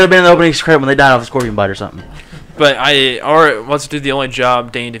could have been in the opening credit when they died off a scorpion bite or something. But let's do the only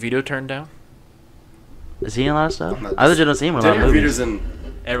job Danny DeVito turned down. Is he in a lot of stuff? I'm not- I legit don't see him in a lot Danny of DeVito's movies. in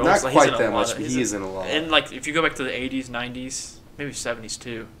Everyone's not he's in quite a that lot much, of- but he's he is in a lot. And if you go back to the 80s, 90s, maybe 70s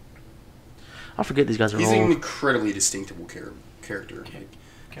too. I forget these guys are He's an old. incredibly distinctable character.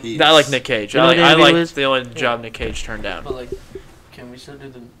 He I like is- Nick Cage. You know I what like Danny DeVito is? the only job Nick Cage turned down. But can we still do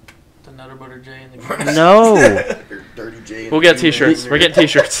the Nutter Butter J and the No. Dirty J. We'll get T-shirts. We're getting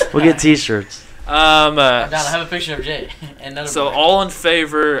T-shirts. We'll get T-shirts. I'm down. I have a picture of Jay and Nutter So Butter. all in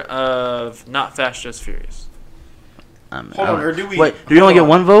favor of not Fast, Just Furious. Hold on, or do we? Wait, do you only get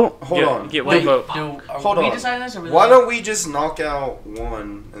one vote? Hold on. Get one Wait, vote. Are Hold we on. deciding this? Or Why don't we just knock out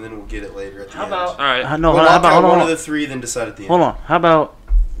one and then we'll get it later at the How end? about- All right. No, We'll how knock about out hold one on. of the three, then decide at the end. Hold on. How about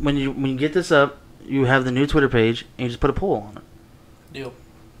when you get this up, you have the new Twitter page and you just put a poll on it. Deal.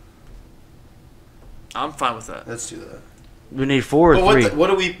 I'm fine with that. Let's do that. We need 4 or But 3. what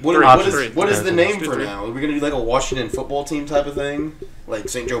do we? What, Three. what Three. is what is the Okay. name Let's do for three. now? Are we gonna do like a Washington football team type of thing, like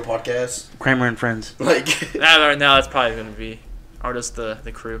St. Joe podcast? Kramer and friends. Like Right now, it's probably going to be, or just the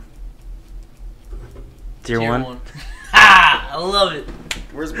crew. Tier 1. Ha! I love it.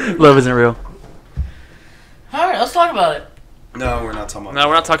 where's? Love isn't real. All right, let's talk about it. No, we're not talking about. No,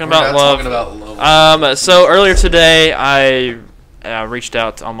 we're not talking We're about not love. talking about love. So earlier today, I reached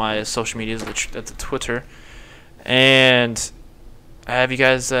out on my social medias, at the Twitter, and I have you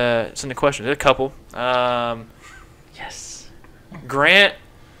guys send a question. A couple. Yes. Grant,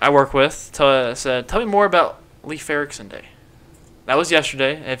 I work with, said, "Tell me more about Leif Erikson Day." That was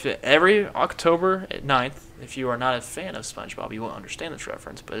yesterday. Every October 9th, if you are not a fan of SpongeBob, you won't understand this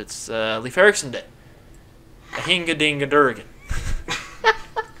reference, but it's Leif Erikson Day. A hinga-dinga-durgan.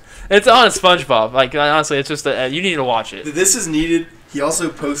 It's on SpongeBob. Honestly, it's just you need to watch it. This is needed. He also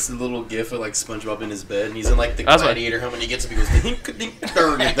posted a little gif of SpongeBob in his bed, and he's in the That's what- gladiator helmet. He gets up, he goes the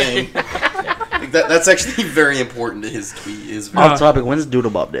hink-a-dink-durgan thing. That's actually very important to his tweet. Is very Off topic, when's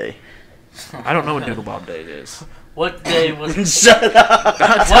Doodle Bob Day? I don't know what Doodle Bob Day is. What day was Shut up.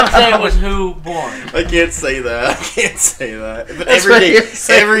 what day was who born? I can't say that. I can't say that. But That's every what day, you're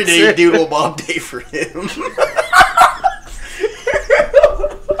saying, every day, too. Doodle Bob Day for him.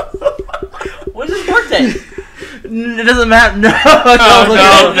 When's his birthday? It doesn't matter. No. No.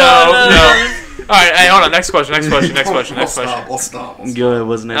 All right, hey, hold on. Next question. Next question. We'll stop. Go ahead,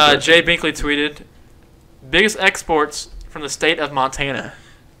 wasn't it? Jay Binkley tweeted, "Biggest exports from the state of Montana."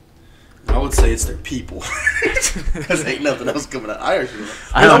 I would say it's their people. Because ain't nothing else coming out. I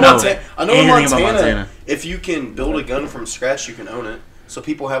don't know I know in anything about Montana, Montana. if you can build a gun from scratch, you can own it. So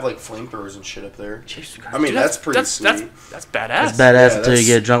people have flamethrowers and shit up there. I mean, Dude, that's pretty sweet. That's badass. That's badass Yeah, until you that's-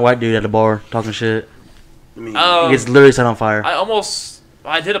 get a drunk white dude at a bar talking shit. I mean, Oh. He gets literally set on fire.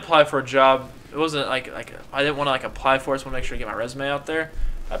 I did apply for a job. It wasn't I didn't want to apply for it. I just want to make sure to get my resume out there.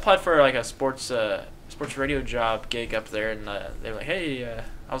 I applied for a sports radio job gig up there, and they were like, "Hey,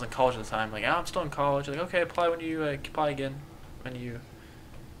 I was in college at the time. Like, I'm still in college." They're like, "Okay, apply when you apply again when you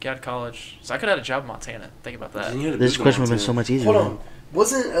get out of college." So I could have had a job in Montana. Think about that. This question would have been so much easier. Hold man. on.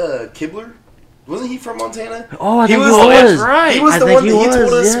 Wasn't Kibler? Wasn't he from Montana? Oh, I He think he was was. the- that's right. He was I the think one he that he was,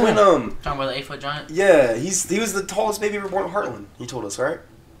 told us yeah. when Talking about the 8-foot giant. Yeah, he was the tallest baby ever born in Heartland. He told us, right?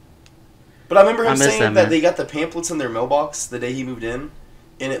 But I remember him missed saying that, that man. they got the pamphlets in their mailbox the day he moved in,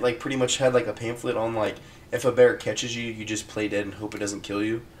 and it pretty much had a pamphlet on if a bear catches you, you just play dead and hope it doesn't kill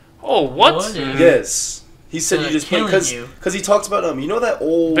you. Oh, what? What? Yes, he said So you just play killing because you. he talks about you know that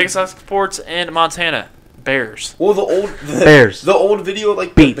old Biggest exports in Montana, bears. well the Bears. the old video the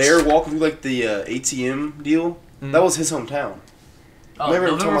Beats. bear walking through the ATM deal. Mm. That was his hometown. Oh,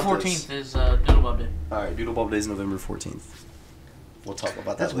 Remember November talking about 14th is Doodle Bob Day. All right, Doodle Bob Day is November 14th. We'll talk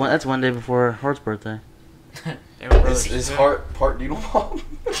about that. That's one day before Hart's birthday. They were brothers. Is Hart part Doodle Bob?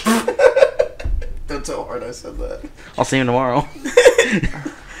 Don't tell Hart I said that. I'll see him tomorrow.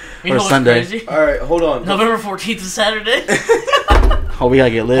 You Or know what's Sunday. crazy? All right, hold on. November 14th is Saturday. Oh, we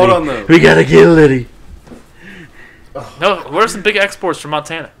gotta get litty. Hold on, though. We gotta get litty. No, what are some big exports from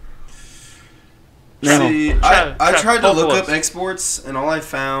Montana? No. See, Try- I try tried to both look ones. up exports, and all I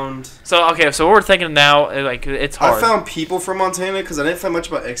found... So what we're thinking now, like it's hard. I found people from Montana, because I didn't find much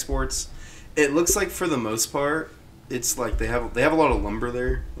about exports. It looks like, for the most part, it's like they have a lot of lumber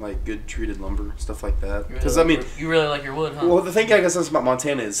there, like good treated lumber, stuff like that. Because, I mean... You really like your wood, huh? Well, the thing I guess that's about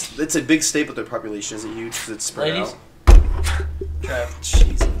Montana is it's a big state, but their population isn't huge because it's spread Ladies? out. Trav.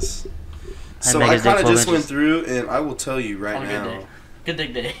 Jesus. So make I his dick kind of 12 just went inches. through, and I will tell you right On a good now. day. Good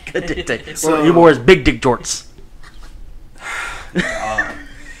dick day. Good dick day. So- You boys big dick jorts.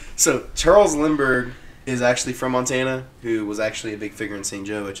 So Charles Lindbergh is actually from Montana, who was actually a big figure in St.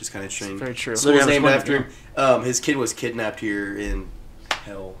 Joe, which is kind of strange. Very true. School was Yeah, named it's after funny, him. His kid was kidnapped here in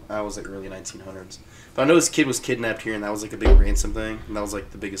I was like early 1900s. But I know his kid was kidnapped here, and that was like a big ransom thing, and that was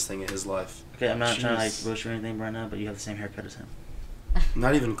like the biggest thing in his life. Okay, I'm not trying to like Jeez. roast you or anything right now, but you have the same haircut as him.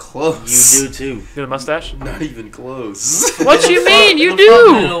 Not even close. You do too. You have a mustache? Not even close. What you mean? You The do.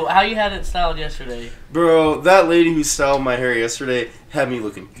 front middle, how you had it styled yesterday? Bro, that lady who styled my hair yesterday had me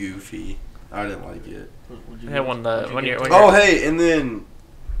looking goofy. I didn't like it. Would you I had one when you're Oh, hey, and then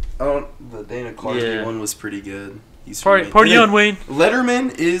the Dana Carvey Yeah. one was pretty good. He's party, from party Maine. on, Wayne. David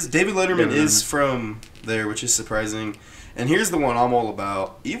Letterman David is Letterman. from there, which is surprising. And here's the one I'm all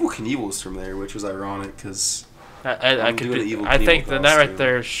about. Evil Knievel's from there, which was ironic because I I'm could. doing an Evel I think Knievel that that right costume.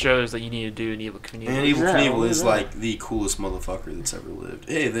 there shows that you need to do an evil community. and Evil Yeah, Knievel look at is that. like the coolest motherfucker that's ever lived.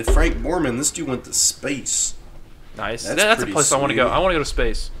 Hey, the Frank Borman, this dude went to space. Nice. That's That's a pretty place I want to go. sweet. I want to go to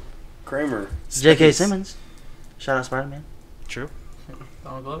space. Kramer. J.K. Space. Simmons. Shout out Spider-Man. True.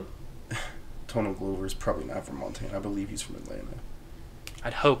 Donald Glover? Donald Glover is probably not from Montana. I believe he's from Atlanta.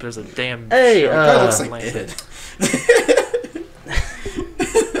 I'd hope there's a damn. Hey, show He probably Uh, looks like Ed.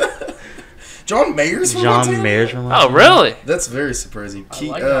 John Mayer's from John Montana? Mayer's from Oh, Montana. really? That's very surprising. I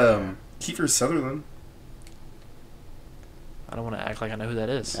like that. Kiefer Sutherland. I don't want to act like I know who that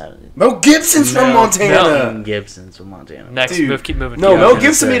is. Mel Gibson's from No, Montana. Mel Gibson's from Montana. Next, Dude. keep moving. No, keep Mel moving.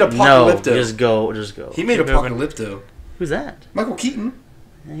 Gibson made No, Apocalypto. just go. He made Keep moving. Apocalypto. Who's that? Michael Keaton.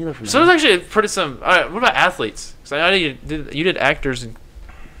 Yeah, he looked from So there's actually pretty some. All right, what about athletes? Because I know you did actors, and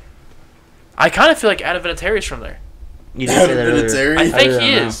I kind of feel like Adam Vinatieri's from there. You did say that earlier. Vinatieri? I think really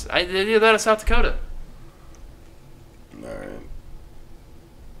he don't know. is. I did that in South Dakota. Alright.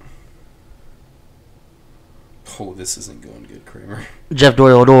 Oh, this isn't going good, Kramer. Jeff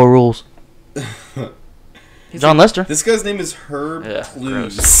Doyle rules. He's John Lester. This guy's name is Herb Yeah,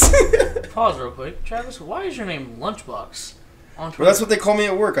 Clues. Pause real quick. Travis, why is your name Lunchbox on Twitter? Well, that's what they call me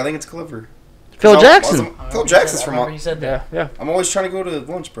at work. I think it's clever. Phil I Jackson. I Phil remember Jackson's he said- from I remember he said that. Yeah. I'm always trying to go to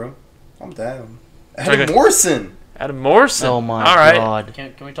lunch, bro. I'm down. Okay. Adam Morrison. Adam Morrison. Oh my All right. god.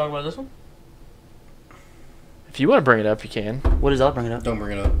 Can we talk about this one? If you want to bring it up, you can. What is it? I'll bring it up. Don't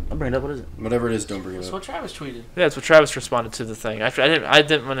bring it up. I'll bring it up. What is it? Whatever it is, don't bring it That's up. what Travis tweeted. Yeah, that's what Travis responded to the thing. I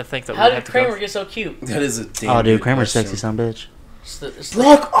didn't want to think that How we'd have did to Kramer go. get so cute? That is a damn Oh, dude, good Kramer's question. sexy son of a bitch. It's the,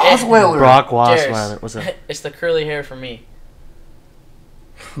 Brock Osweiler. Brock Jerris, Osweiler. What's up? It's the curly hair for me.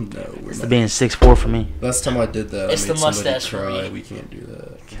 No, we're It's not. the being 6'4" for me. Last time I did that, It's I the made somebody mustache for cry. me. We can't do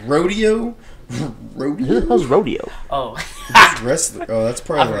that. Rodeo? Who the Rodeo? hell's rodeo? Oh. That's wrestling. Oh, that's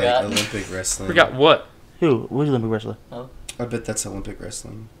probably I like forgot. Olympic wrestling. Forgot what? Who? Who's the Olympic wrestler? I bet that's Olympic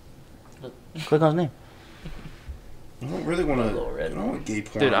wrestling. Click on his name. I don't really want A little to. I red. don't want gay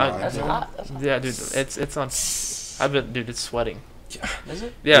porn. Dude, on That's my- hot. That's hot. Yeah, dude, it's on. Dude, it's sweating. Is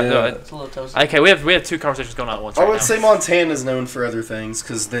it? Yeah, Yeah. no. It's a little toasty. Okay, we have two conversations going on at once. I right would now. say Montana's known for other things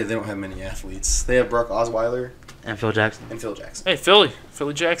because they don't have many athletes. They have Brock Osweiler And Phil Jackson. and Phil Jackson. Hey, Philly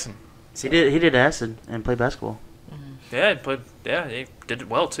Jackson. He did acid and played basketball. Yeah, he played. Yeah, he did it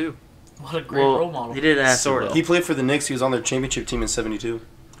well too. What a great role model. He did acid. Sort of. well. He played for the Knicks. He was on their championship team in '72.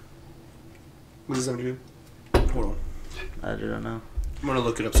 Was it '72? Hold on. I don't know. I'm gonna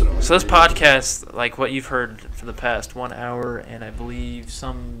look it up. So So this podcast, like what you've heard for the past 1 hour and I believe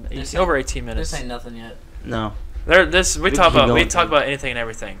This over 18 minutes. This ain't nothing yet. No. We We talk keep about going. anything and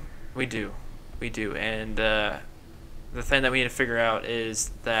everything. We do, and the thing that we need to figure out is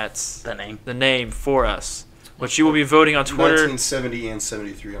that's That name. the name for us, which you will be voting on Twitter. 1970 and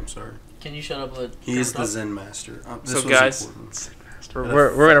 '73. I'm sorry. Can you shut up with He is the Talk? Zen master. This So, was guys, important.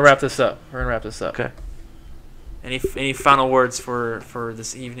 We're gonna wrap this up. Okay. Any final words for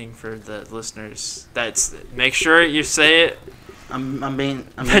this evening for the listeners? That's make sure you say it. I'm being.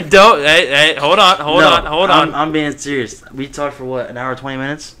 Don't. Hey, hold on. I'm being serious. We talked for what, an hour 20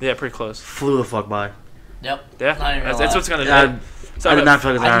 minutes? Yeah, pretty close. Flew the fuck by. Yep. Yeah, Not even that's gonna what's gonna do. I, So, I did not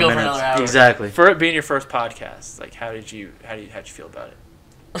feel like it was I an can hour go for minutes. another hour. Exactly. For it being your first podcast, like how'd you feel about it?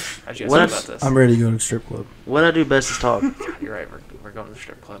 How'd you guys What feel if- about this? ready to go to the strip club. What I do best is talk. You're right. We're going to the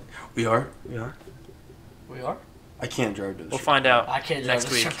strip club. We are. We are. We are? I can't drive to the We'll strip find out I can't drive next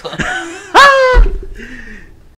the week. strip club.